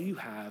sell all you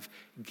have,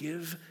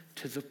 give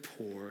to the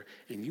poor,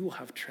 and you will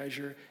have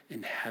treasure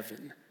in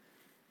heaven.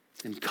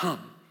 And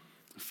come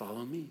and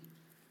follow me.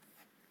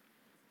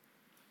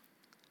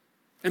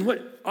 And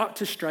what ought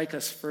to strike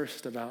us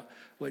first about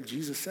what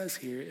Jesus says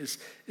here is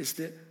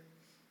that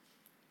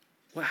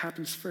what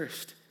happens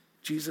first?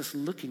 Jesus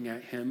looking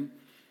at him,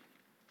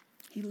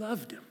 he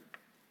loved him.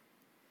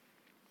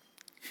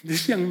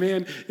 This young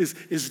man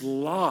is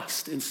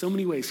lost in so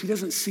many ways. He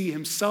doesn't see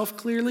himself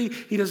clearly.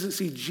 He doesn't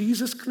see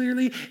Jesus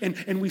clearly.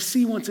 And we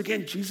see once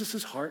again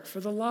Jesus' heart for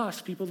the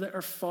lost, people that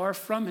are far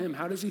from him.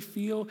 How does he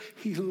feel?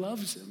 He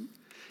loves him.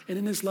 And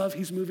in his love,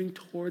 he's moving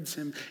towards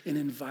him and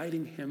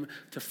inviting him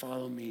to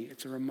follow me.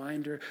 It's a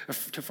reminder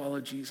to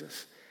follow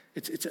Jesus.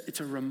 It's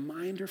a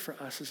reminder for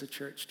us as a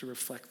church to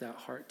reflect that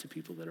heart to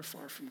people that are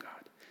far from God.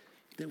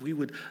 That we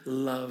would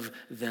love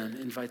them,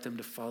 invite them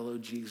to follow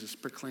Jesus,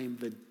 proclaim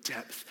the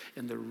depth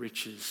and the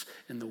riches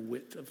and the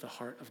width of the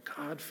heart of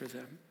God for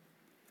them.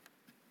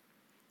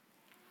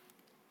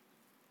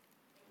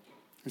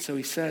 And so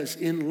he says,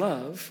 in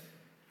love,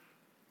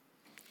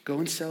 go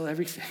and sell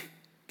everything,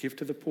 give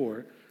to the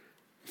poor,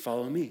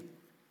 follow me.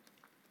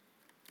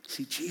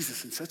 See,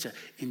 Jesus in such an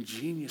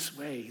ingenious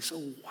way, he's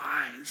so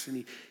wise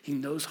and he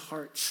knows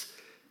hearts.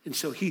 And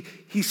so he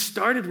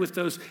started with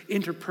those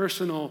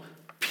interpersonal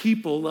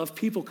love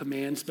people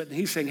commands, but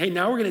he's saying, hey,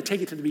 now we're going to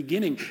take it to the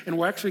beginning, and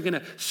we're actually going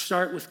to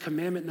start with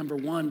commandment number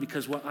 1,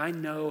 because what I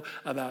know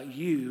about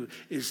you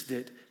is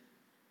that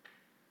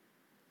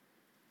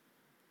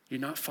you're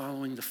not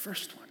following the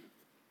first one.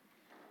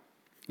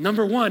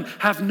 Number 1,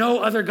 have no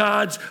other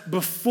gods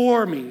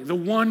before me, the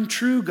one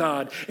true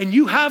God. And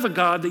you have a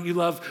God that you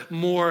love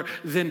more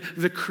than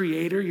the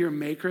creator, your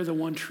maker, the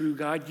one true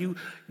God.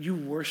 You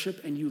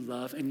worship and you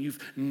love, and you've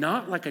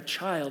not like a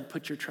child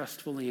put your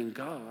trust fully in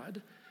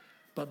God.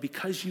 But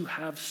because you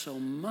have so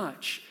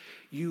much,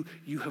 you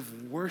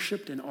have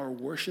worshiped and are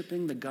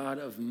worshiping the God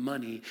of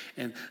money.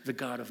 And the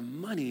God of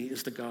money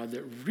is the God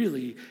that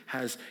really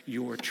has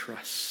your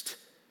trust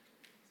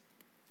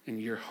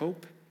and your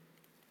hope.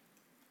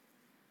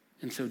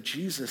 And so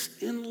Jesus,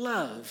 in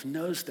love,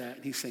 knows that.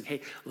 And he's saying,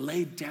 hey,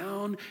 lay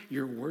down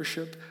your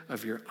worship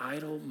of your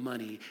idol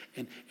money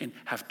and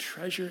have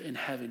treasure in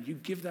heaven. You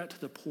give that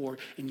to the poor,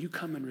 and you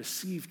come and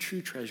receive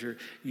true treasure.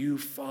 You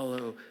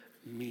follow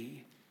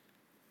me.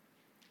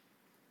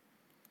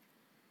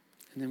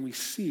 And then we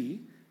see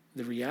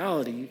the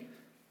reality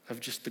of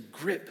just the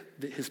grip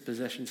that his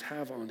possessions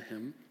have on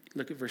him.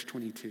 Look at verse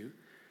 22.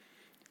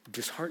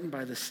 Disheartened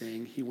by the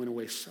saying, he went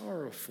away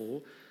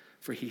sorrowful,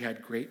 for he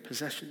had great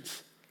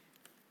possessions.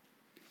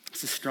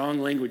 It's a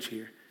strong language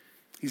here.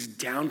 He's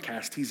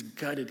downcast, he's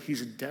gutted,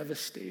 he's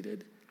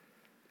devastated.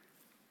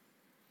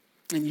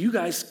 And you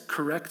guys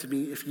correct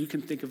me if you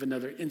can think of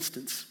another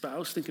instance, but I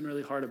was thinking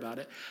really hard about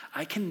it.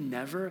 I can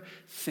never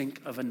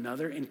think of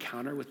another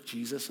encounter with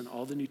Jesus in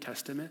all the New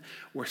Testament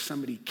where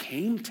somebody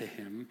came to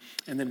him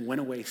and then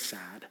went away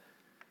sad.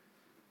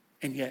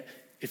 And yet,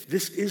 if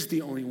this is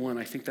the only one,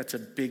 I think that's a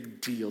big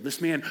deal. This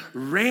man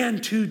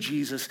ran to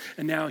Jesus,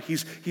 and now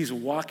he's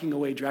walking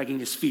away, dragging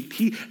his feet.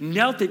 He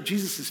knelt at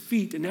Jesus'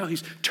 feet, and now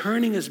he's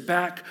turning his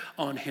back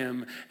on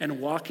him and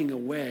walking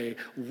away.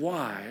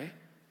 Why?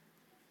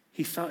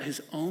 He thought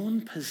his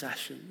own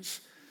possessions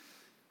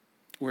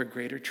were a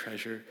greater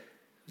treasure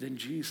than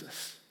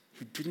Jesus.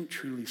 He didn't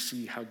truly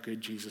see how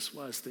good Jesus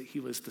was, that he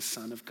was the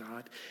Son of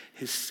God,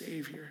 his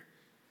Savior.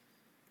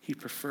 He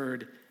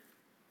preferred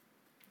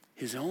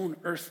his own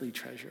earthly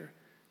treasure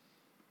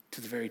to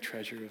the very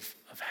treasure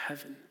of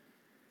heaven.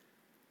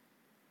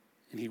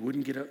 And he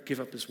wouldn't give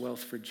up his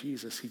wealth for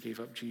Jesus. He gave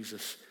up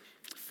Jesus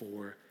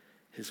for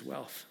his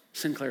wealth.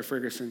 Sinclair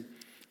Ferguson,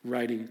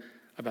 writing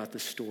about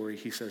this story,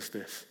 he says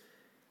this,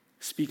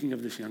 speaking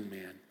of this young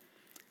man,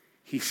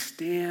 he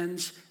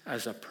stands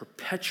as a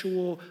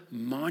perpetual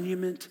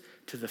monument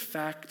to the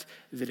fact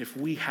that if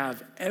we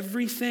have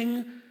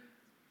everything,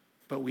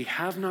 but we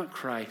have not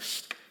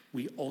Christ,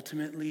 we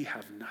ultimately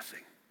have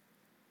nothing.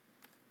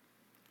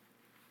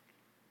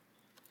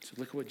 So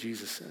look at what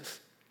Jesus says.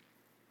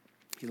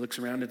 He looks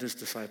around at his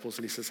disciples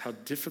and he says, how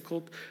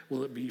difficult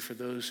will it be for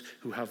those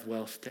who have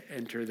wealth to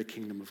enter the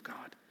kingdom of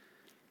God?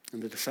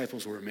 And the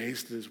disciples were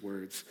amazed at his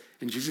words.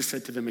 And Jesus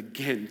said to them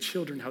again,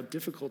 children, how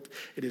difficult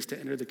it is to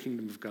enter the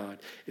kingdom of God.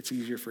 It's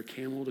easier for a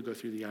camel to go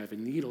through the eye of a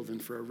needle than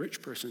for a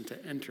rich person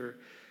to enter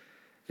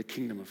the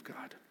kingdom of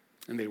God.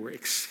 And they were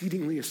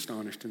exceedingly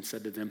astonished and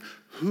said to him,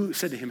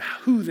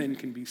 who then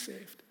can be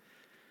saved?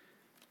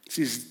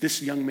 See, as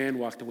this young man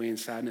walked away in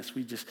sadness,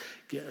 we just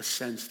get a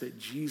sense that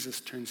Jesus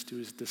turns to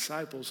his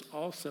disciples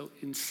also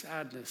in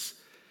sadness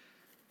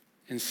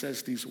and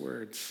says these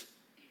words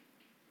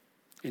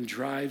and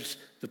drives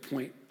the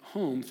point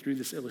home through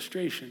this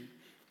illustration.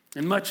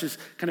 And much has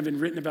kind of been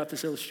written about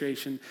this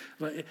illustration,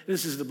 but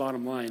this is the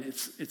bottom line.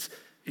 It's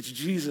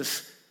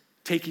Jesus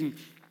taking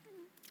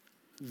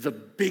the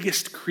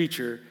biggest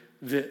creature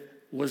that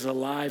was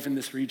alive in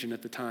this region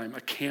at the time,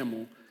 a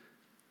camel,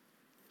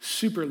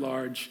 super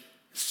large,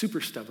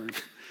 super stubborn,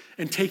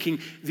 and taking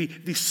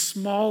the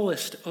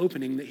smallest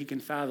opening that he can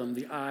fathom,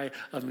 the eye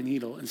of a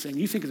needle, and saying,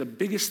 you think of the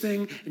biggest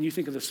thing and you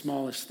think of the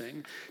smallest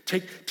thing.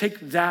 Take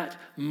that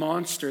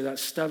monster, that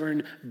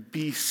stubborn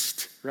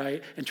beast,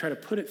 right, and try to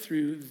put it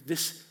through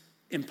this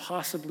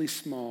impossibly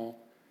small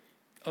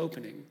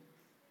opening.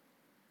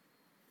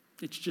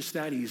 It's just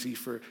that easy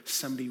for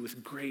somebody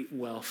with great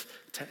wealth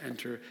to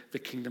enter the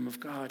kingdom of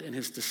God. And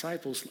his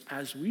disciples,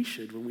 as we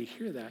should, when we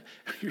hear that,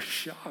 you're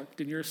shocked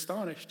and you're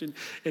astonished.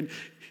 And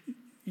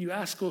you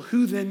ask, well,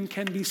 who then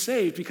can be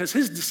saved? Because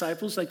his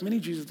disciples, like many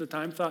Jews at the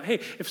time, thought,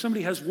 hey, if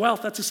somebody has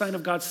wealth, that's a sign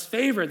of God's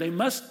favor. They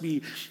must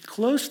be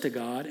close to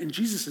God. And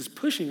Jesus is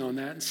pushing on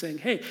that and saying,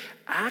 hey,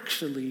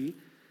 actually,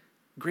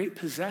 great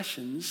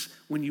possessions,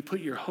 when you put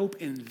your hope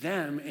in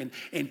them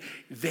and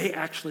they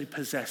actually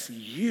possess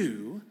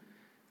you,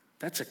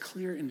 that's a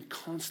clear and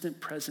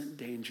constant present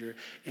danger,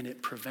 and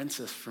it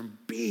prevents us from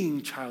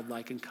being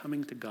childlike and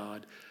coming to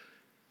God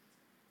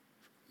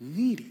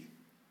needy,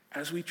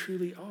 as we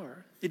truly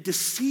are. It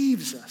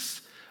deceives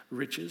us,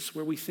 riches,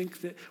 where we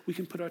think that we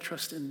can put our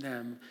trust in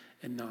them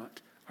and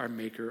not our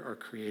maker, our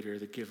creator,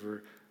 the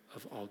giver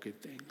of all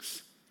good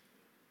things.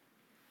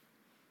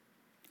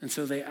 And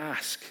so they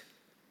ask,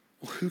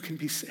 well, who can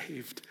be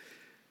saved?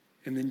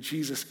 And then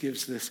Jesus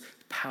gives this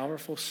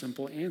powerful,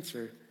 simple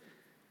answer.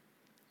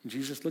 And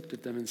Jesus looked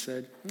at them and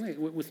said, hey,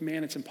 with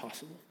man it's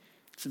impossible.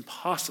 It's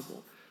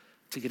impossible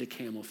to get a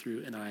camel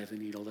through an eye of a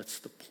needle. That's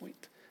the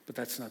point. But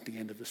that's not the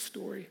end of the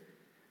story.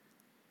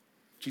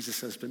 Jesus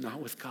says, but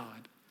not with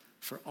God,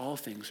 for all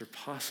things are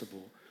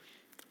possible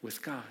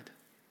with God.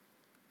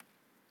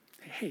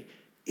 Hey,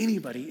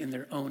 anybody in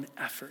their own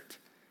effort,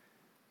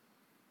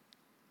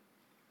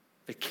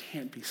 they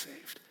can't be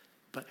saved.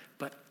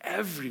 But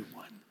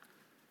everyone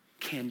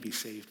can be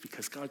saved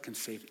because God can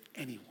save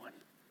anyone.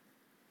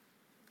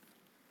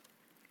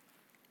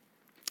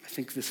 I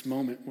think this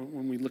moment,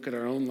 when we look at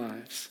our own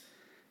lives,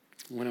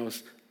 when I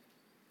was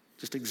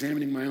just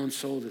examining my own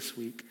soul this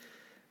week,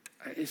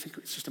 I think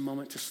it's just a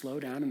moment to slow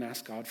down and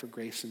ask God for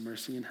grace and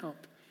mercy and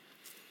help.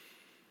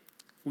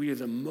 We are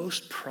the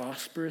most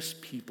prosperous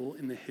people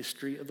in the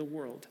history of the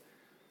world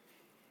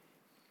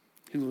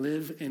who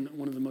live in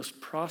one of the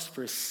most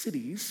prosperous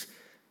cities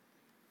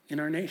in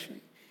our nation.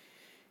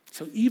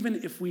 So even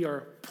if we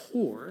are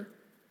poor,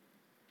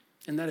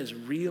 and that is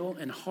real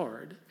and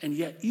hard, and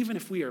yet even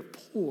if we are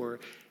poor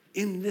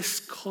in this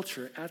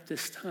culture at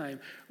this time,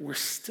 we're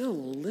still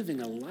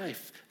living a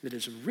life that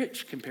is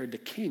rich compared to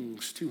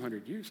kings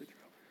 200 years ago.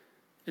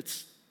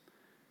 It's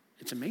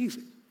It's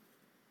amazing.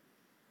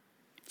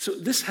 So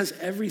this has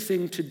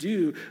everything to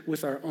do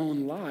with our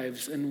own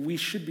lives, and we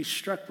should be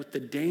struck with the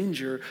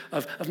danger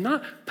of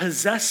not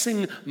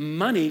possessing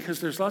money, because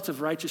there's lots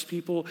of righteous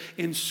people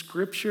in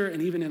Scripture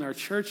and even in our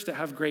church that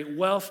have great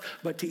wealth,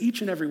 but to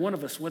each and every one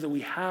of us, whether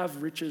we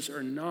have riches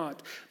or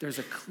not, there's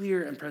a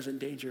clear and present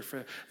danger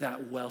for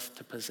that wealth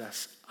to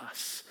possess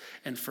us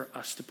and for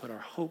us to put our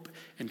hope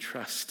and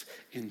trust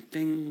in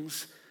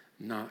things,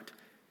 not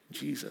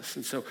Jesus.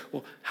 And so,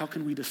 well, how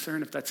can we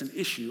discern if that's an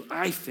issue?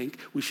 I think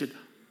we should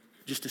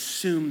just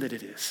assume that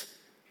it is.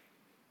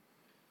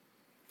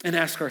 And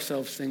ask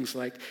ourselves things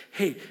like,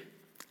 hey,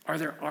 are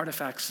there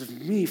artifacts of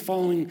me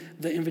following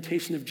the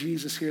invitation of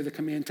Jesus here, the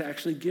command to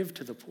actually give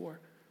to the poor?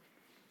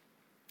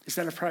 Is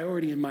that a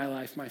priority in my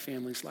life, my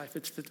family's life?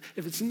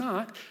 If it's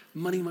not,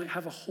 money might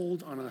have a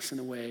hold on us in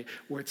a way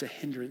where it's a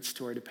hindrance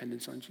to our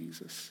dependence on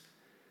Jesus.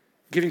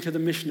 Giving to the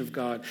mission of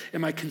God.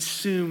 Am I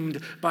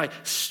consumed by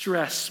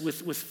stress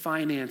with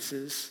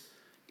finances?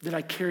 That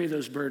I carry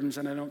those burdens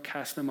and I don't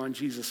cast them on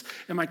Jesus?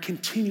 Am I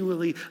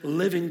continually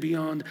living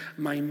beyond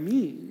my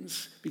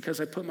means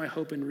because I put my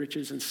hope in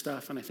riches and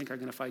stuff and I think I'm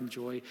going to find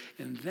joy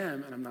in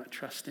them and I'm not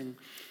trusting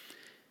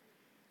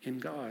in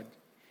God?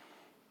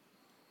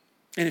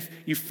 And if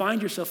you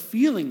find yourself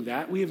feeling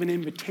that, we have an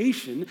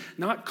invitation,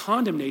 not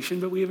condemnation,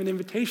 but we have an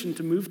invitation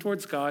to move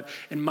towards God.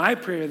 And my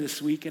prayer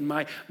this week and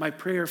my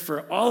prayer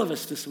for all of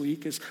us this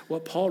week is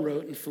what Paul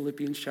wrote in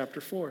Philippians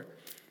chapter 4.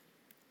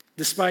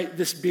 Despite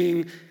this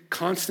being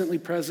constantly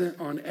present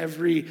on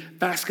every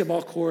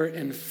basketball court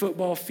and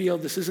football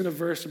field, this isn't a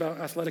verse about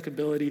athletic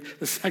ability.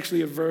 This is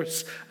actually a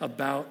verse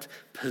about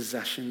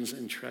possessions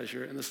and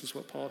treasure. And this is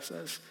what Paul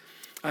says.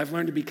 I've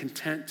learned to be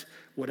content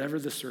whatever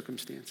the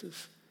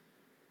circumstances.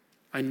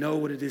 I know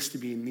what it is to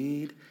be in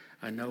need.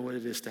 I know what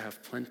it is to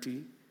have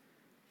plenty.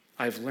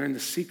 I've learned the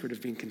secret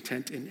of being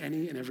content in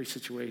any and every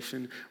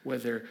situation,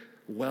 whether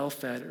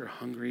well-fed or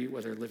hungry,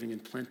 whether living in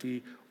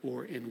plenty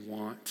or in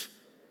want.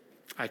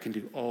 I can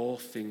do all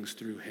things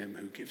through him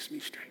who gives me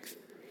strength.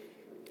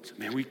 So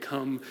may we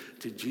come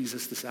to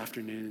Jesus this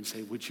afternoon and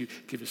say, would you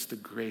give us the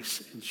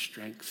grace and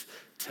strength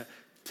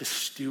to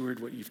steward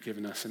what you've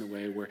given us in a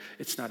way where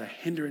it's not a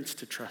hindrance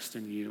to trust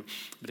in you,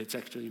 but it's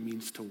actually a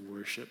means to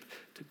worship,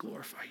 to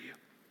glorify you.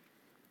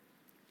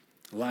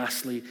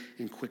 Lastly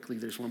and quickly,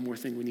 there's one more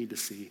thing we need to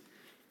see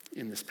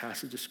in this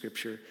passage of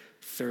Scripture.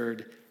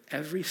 Third,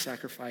 every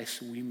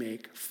sacrifice we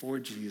make for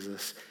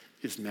Jesus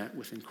is met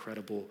with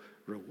incredible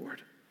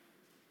reward.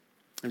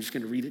 I'm just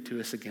going to read it to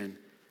us again.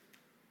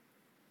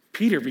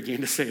 Peter began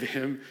to say to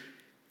him,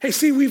 hey,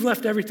 see, we've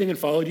left everything and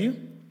followed you.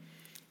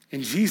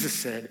 And Jesus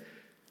said,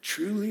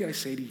 truly I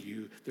say to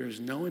you, there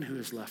is no one who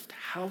has left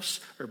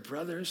house or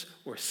brothers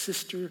or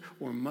sister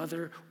or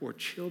mother or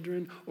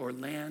children or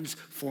lands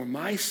for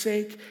my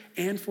sake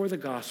and for the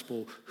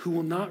gospel who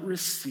will not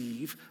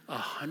receive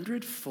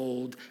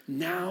 100-fold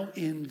now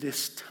in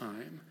this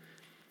time.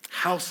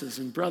 Houses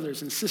and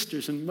brothers and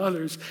sisters and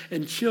mothers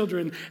and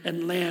children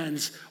and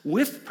lands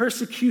with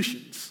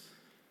persecutions,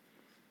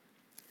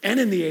 and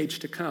in the age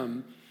to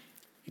come,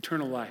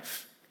 eternal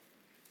life.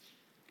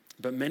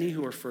 But many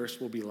who are first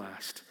will be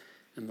last,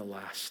 and the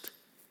last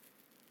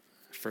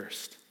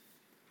first.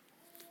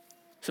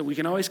 So we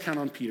can always count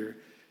on Peter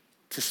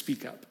to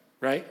speak up,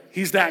 right?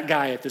 He's that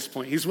guy at this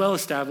point. He's well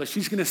established.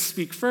 He's going to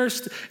speak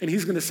first, and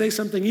he's going to say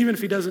something. Even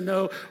if he doesn't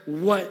know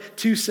what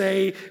to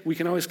say, we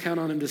can always count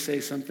on him to say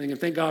something. And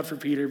thank God for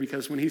Peter,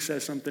 because when he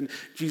says something,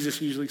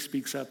 Jesus usually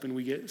speaks up, and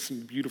we get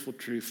some beautiful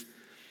truth.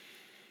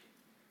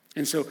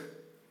 And so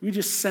we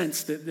just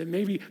sense that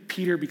maybe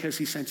Peter, because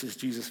he senses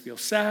Jesus,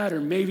 feels sad,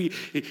 or maybe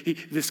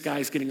this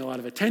guy's getting a lot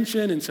of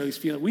attention, and so he's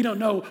feeling, we don't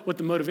know what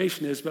the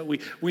motivation is, but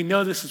we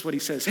know this is what he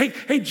says.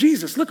 Hey,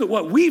 Jesus, look at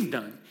what we've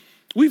done.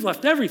 We've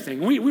left everything.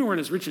 We weren't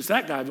as rich as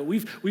that guy, but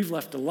we've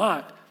left a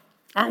lot.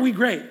 Aren't we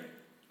great?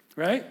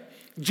 Right?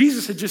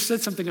 Jesus had just said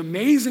something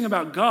amazing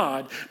about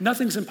God.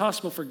 Nothing's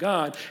impossible for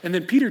God. And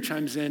then Peter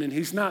chimes in, and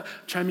he's not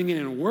chiming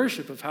in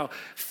worship of how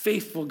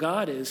faithful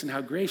God is and how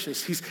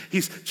gracious.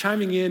 He's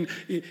chiming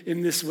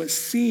in this what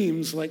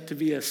seems like to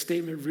be a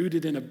statement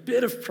rooted in a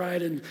bit of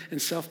pride and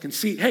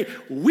self-conceit. Hey,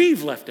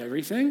 we've left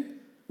everything.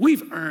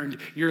 We've earned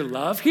your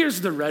love.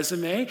 Here's the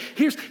resume.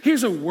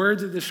 Here's a word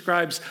that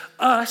describes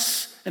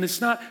us, and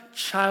it's not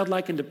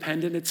childlike and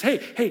dependent. It's,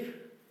 hey,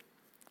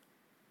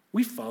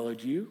 we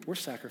followed you. We're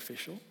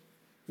sacrificial.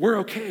 We're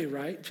okay,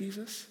 right,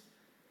 Jesus?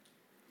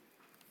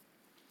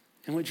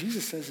 And what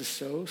Jesus says is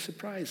so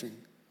surprising.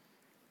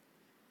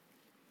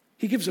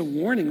 He gives a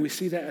warning. We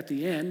see that at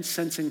the end,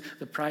 sensing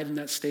the pride in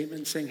that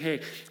statement, saying, hey,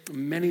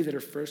 many that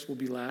are first will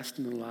be last,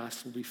 and the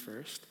last will be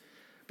first.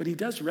 But he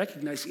does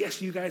recognize,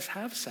 yes, you guys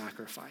have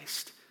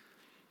sacrificed.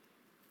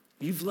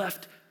 You've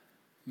left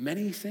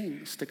many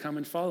things to come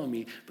and follow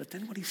me. But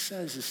then what he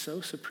says is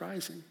so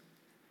surprising.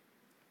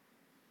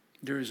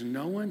 There is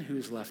no one who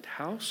has left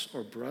house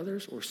or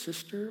brothers or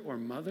sister or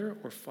mother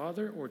or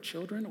father or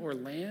children or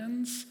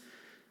lands.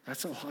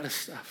 That's a lot of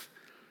stuff.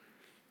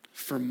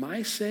 For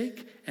my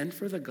sake and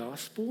for the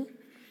gospel,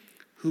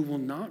 who will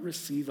not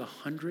receive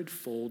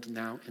 100-fold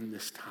now in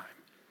this time.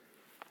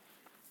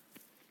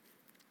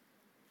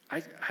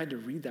 I had to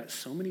read that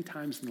so many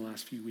times in the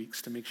last few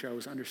weeks to make sure I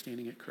was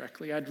understanding it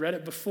correctly. I'd read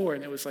it before,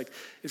 and it was like,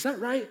 is that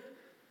right?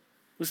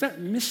 Was that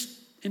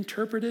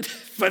misinterpreted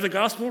by the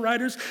gospel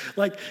writers?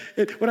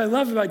 What I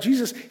love about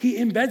Jesus, he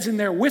embeds in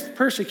there with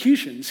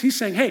persecutions. He's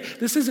saying, hey,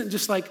 this isn't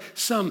just like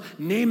some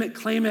name it,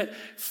 claim it,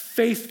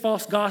 faith,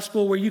 false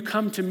gospel where you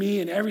come to me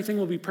and everything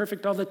will be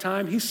perfect all the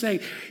time. He's saying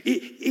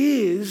it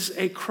is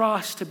a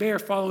cross to bear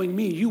following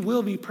me. You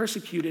will be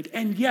persecuted.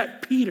 And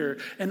yet, Peter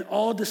and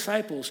all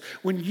disciples,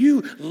 when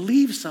you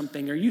leave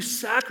something or you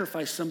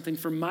sacrifice something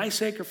for my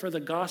sake or for the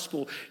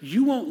gospel,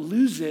 you won't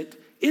lose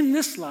it in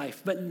this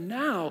life, but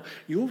now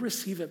you'll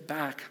receive it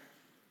back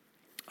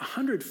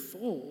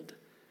 100-fold.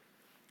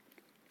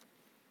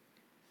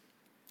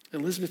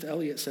 Elizabeth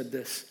Elliot said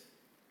this: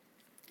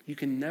 you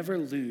can never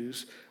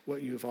lose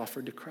what you have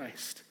offered to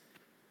Christ.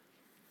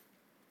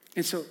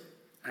 And so,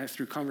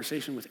 through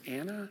conversation with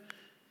Anna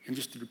and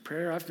just through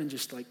prayer, I've been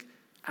just like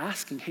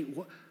asking, hey,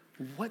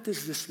 what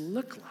does this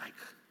look like?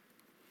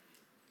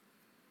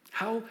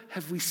 How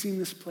have we seen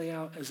this play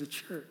out as a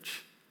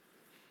church?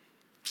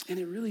 And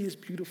it really is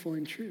beautiful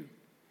and true.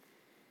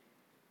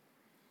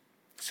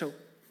 So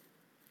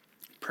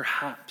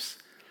perhaps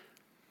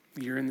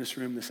you're in this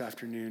room this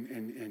afternoon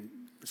and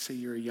let's say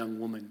you're a young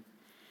woman.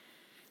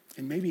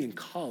 And maybe in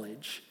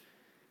college,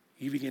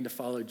 you begin to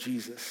follow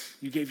Jesus.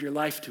 You gave your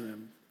life to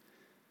him.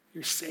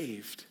 You're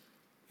saved.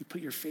 You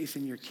put your faith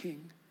in your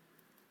King.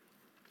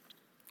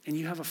 And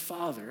you have a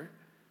father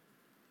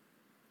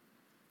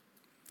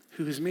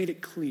who has made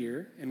it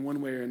clear in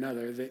one way or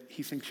another that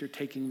he thinks you're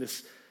taking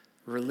this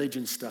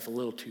religion stuff a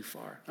little too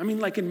far. I mean,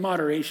 like in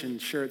moderation,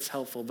 sure, it's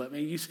helpful, but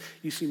man,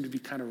 you seem to be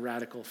kind of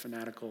radical,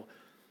 fanatical.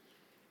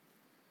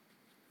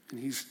 And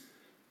he's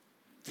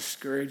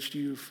discouraged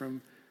you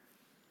from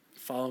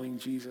following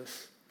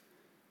Jesus.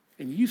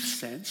 And you've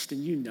sensed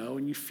and you know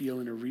and you feel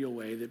in a real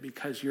way that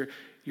because you're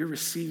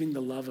receiving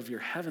the love of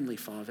your heavenly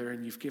Father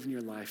and you've given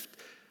your life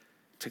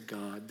to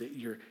God, that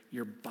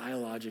your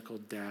biological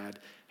dad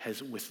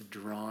has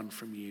withdrawn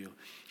from you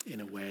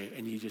in a way,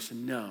 and you just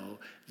know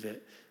that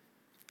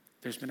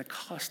there's been a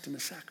cost and a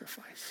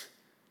sacrifice.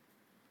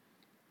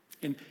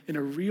 In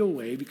a real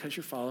way, because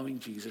you're following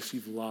Jesus,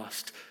 you've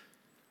lost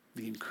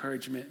the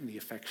encouragement and the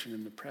affection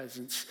and the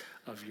presence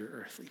of your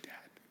earthly dad.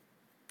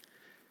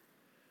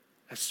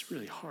 That's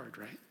really hard,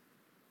 right?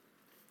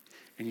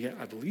 And yet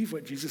I believe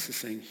what Jesus is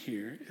saying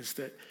here is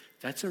that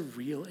that's a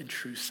real and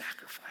true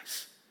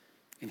sacrifice.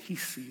 And he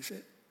sees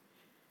it.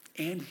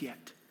 And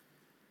yet,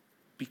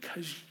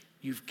 because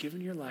you've given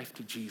your life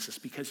to Jesus,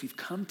 because you've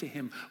come to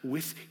him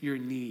with your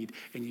need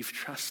and you've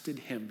trusted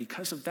him,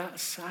 because of that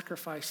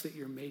sacrifice that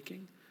you're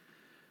making,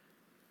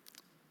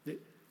 that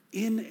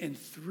in and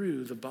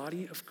through the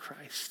body of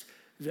Christ,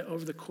 that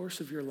over the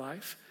course of your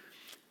life,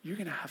 you're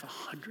going to have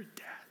 100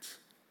 dads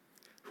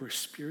who are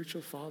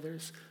spiritual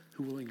fathers,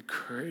 who will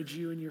encourage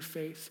you in your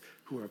faith,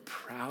 who are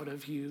proud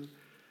of you,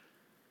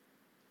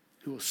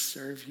 who will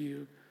serve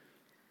you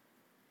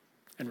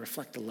and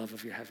reflect the love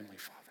of your heavenly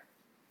Father.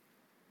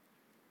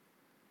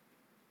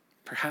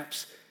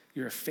 Perhaps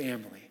you're a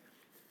family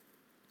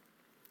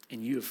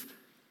and you've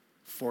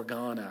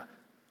foregone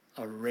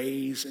a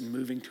raise and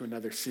moving to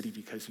another city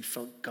because you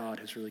felt God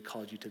has really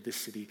called you to this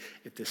city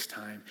at this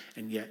time,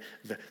 and yet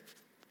the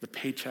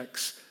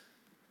paychecks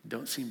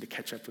don't seem to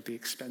catch up with the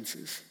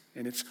expenses.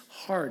 And it's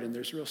hard, and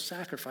there's real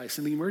sacrifice.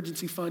 And the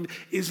emergency fund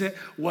isn't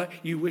what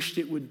you wished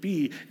it would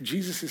be.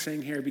 Jesus is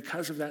saying here,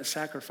 because of that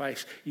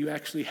sacrifice, you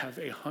actually have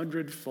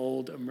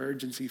 100-fold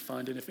emergency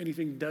fund. And if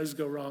anything does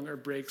go wrong or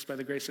breaks, by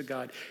the grace of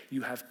God,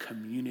 you have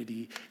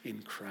community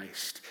in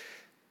Christ.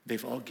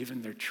 They've all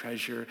given their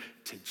treasure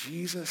to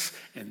Jesus,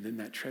 and then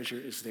that treasure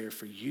is there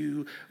for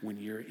you when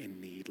you're in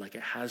need, like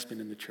it has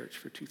been in the church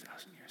for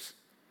 2,000 years.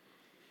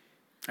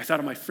 I thought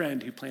of my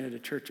friend who planted a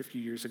church a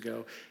few years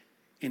ago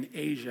in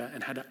Asia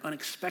and had to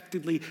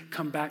unexpectedly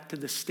come back to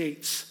the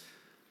States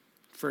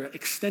for an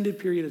extended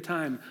period of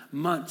time,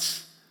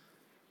 months,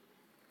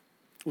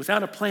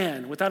 without a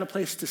plan, without a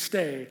place to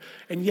stay.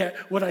 And yet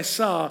what I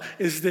saw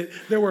is that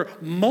there were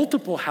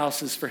multiple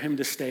houses for him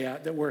to stay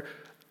at that were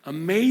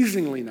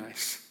amazingly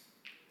nice.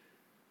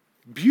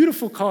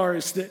 Beautiful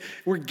cars that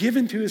were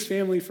given to his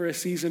family for a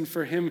season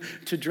for him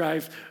to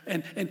drive,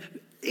 and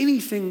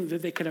anything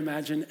that they could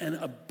imagine and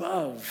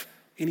above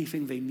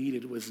anything they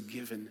needed was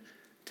given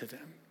to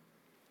them.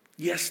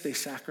 Yes, they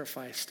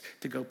sacrificed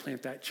to go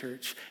plant that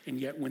church, and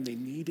yet when they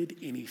needed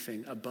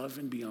anything above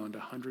and beyond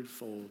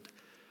 100-fold,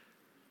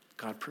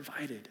 God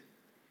provided.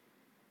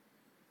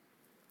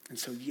 And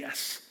so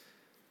yes,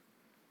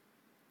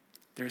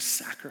 there's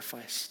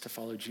sacrifice to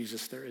follow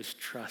Jesus. There is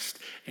trust.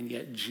 And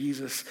yet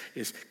Jesus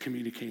is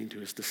communicating to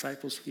his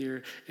disciples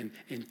here and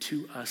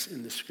to us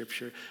in the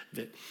scripture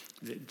that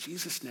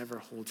Jesus never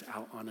holds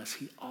out on us.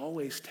 He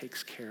always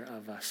takes care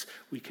of us.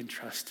 We can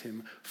trust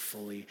him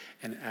fully.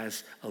 And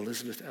as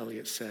Elizabeth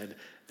Elliot said,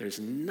 there's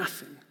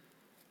nothing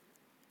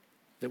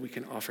that we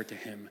can offer to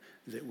him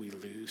that we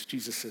lose.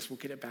 Jesus says we'll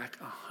get it back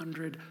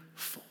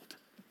 100-fold.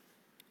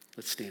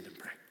 Let's stand and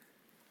pray.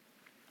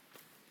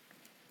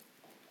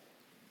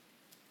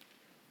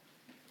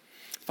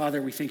 Father,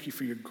 we thank you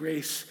for your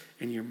grace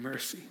and your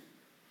mercy.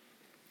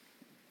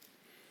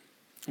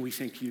 We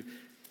thank you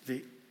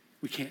that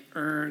we can't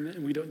earn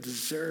and we don't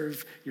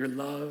deserve your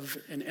love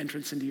and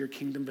entrance into your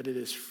kingdom, but it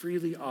is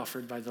freely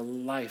offered by the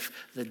life,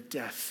 the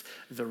death,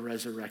 the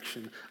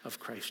resurrection of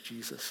Christ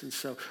Jesus. And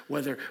so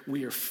whether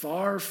we are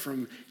far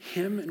from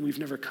him and we've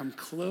never come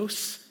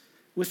close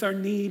with our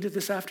need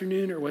this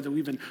afternoon, or whether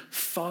we've been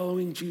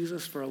following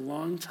Jesus for a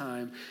long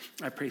time,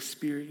 I pray,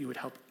 Spirit, you would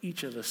help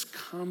each of us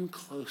come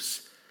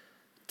close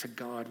to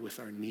God with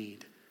our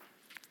need,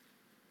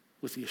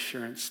 with the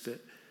assurance that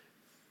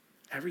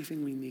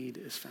everything we need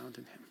is found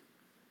in him.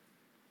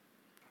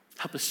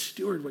 Help us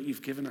steward what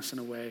you've given us in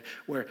a way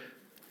where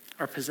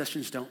our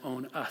possessions don't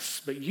own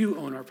us, but you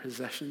own our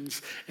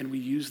possessions, and we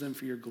use them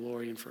for your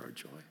glory and for our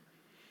joy.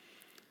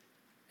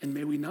 And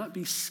may we not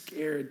be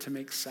scared to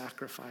make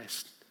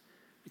sacrifice,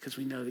 because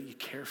we know that you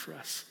care for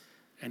us.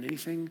 And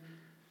anything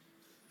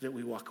that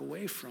we walk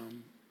away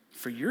from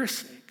for your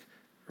sake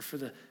or for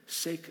the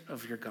sake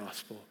of your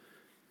gospel,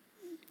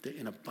 that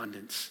in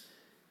abundance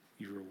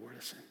you reward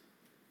us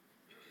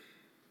in.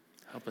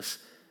 Help us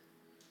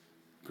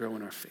grow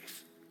in our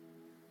faith.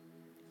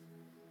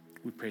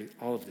 We pray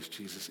all of this,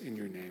 Jesus, in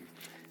your name.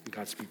 And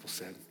God's people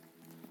said,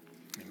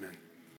 amen.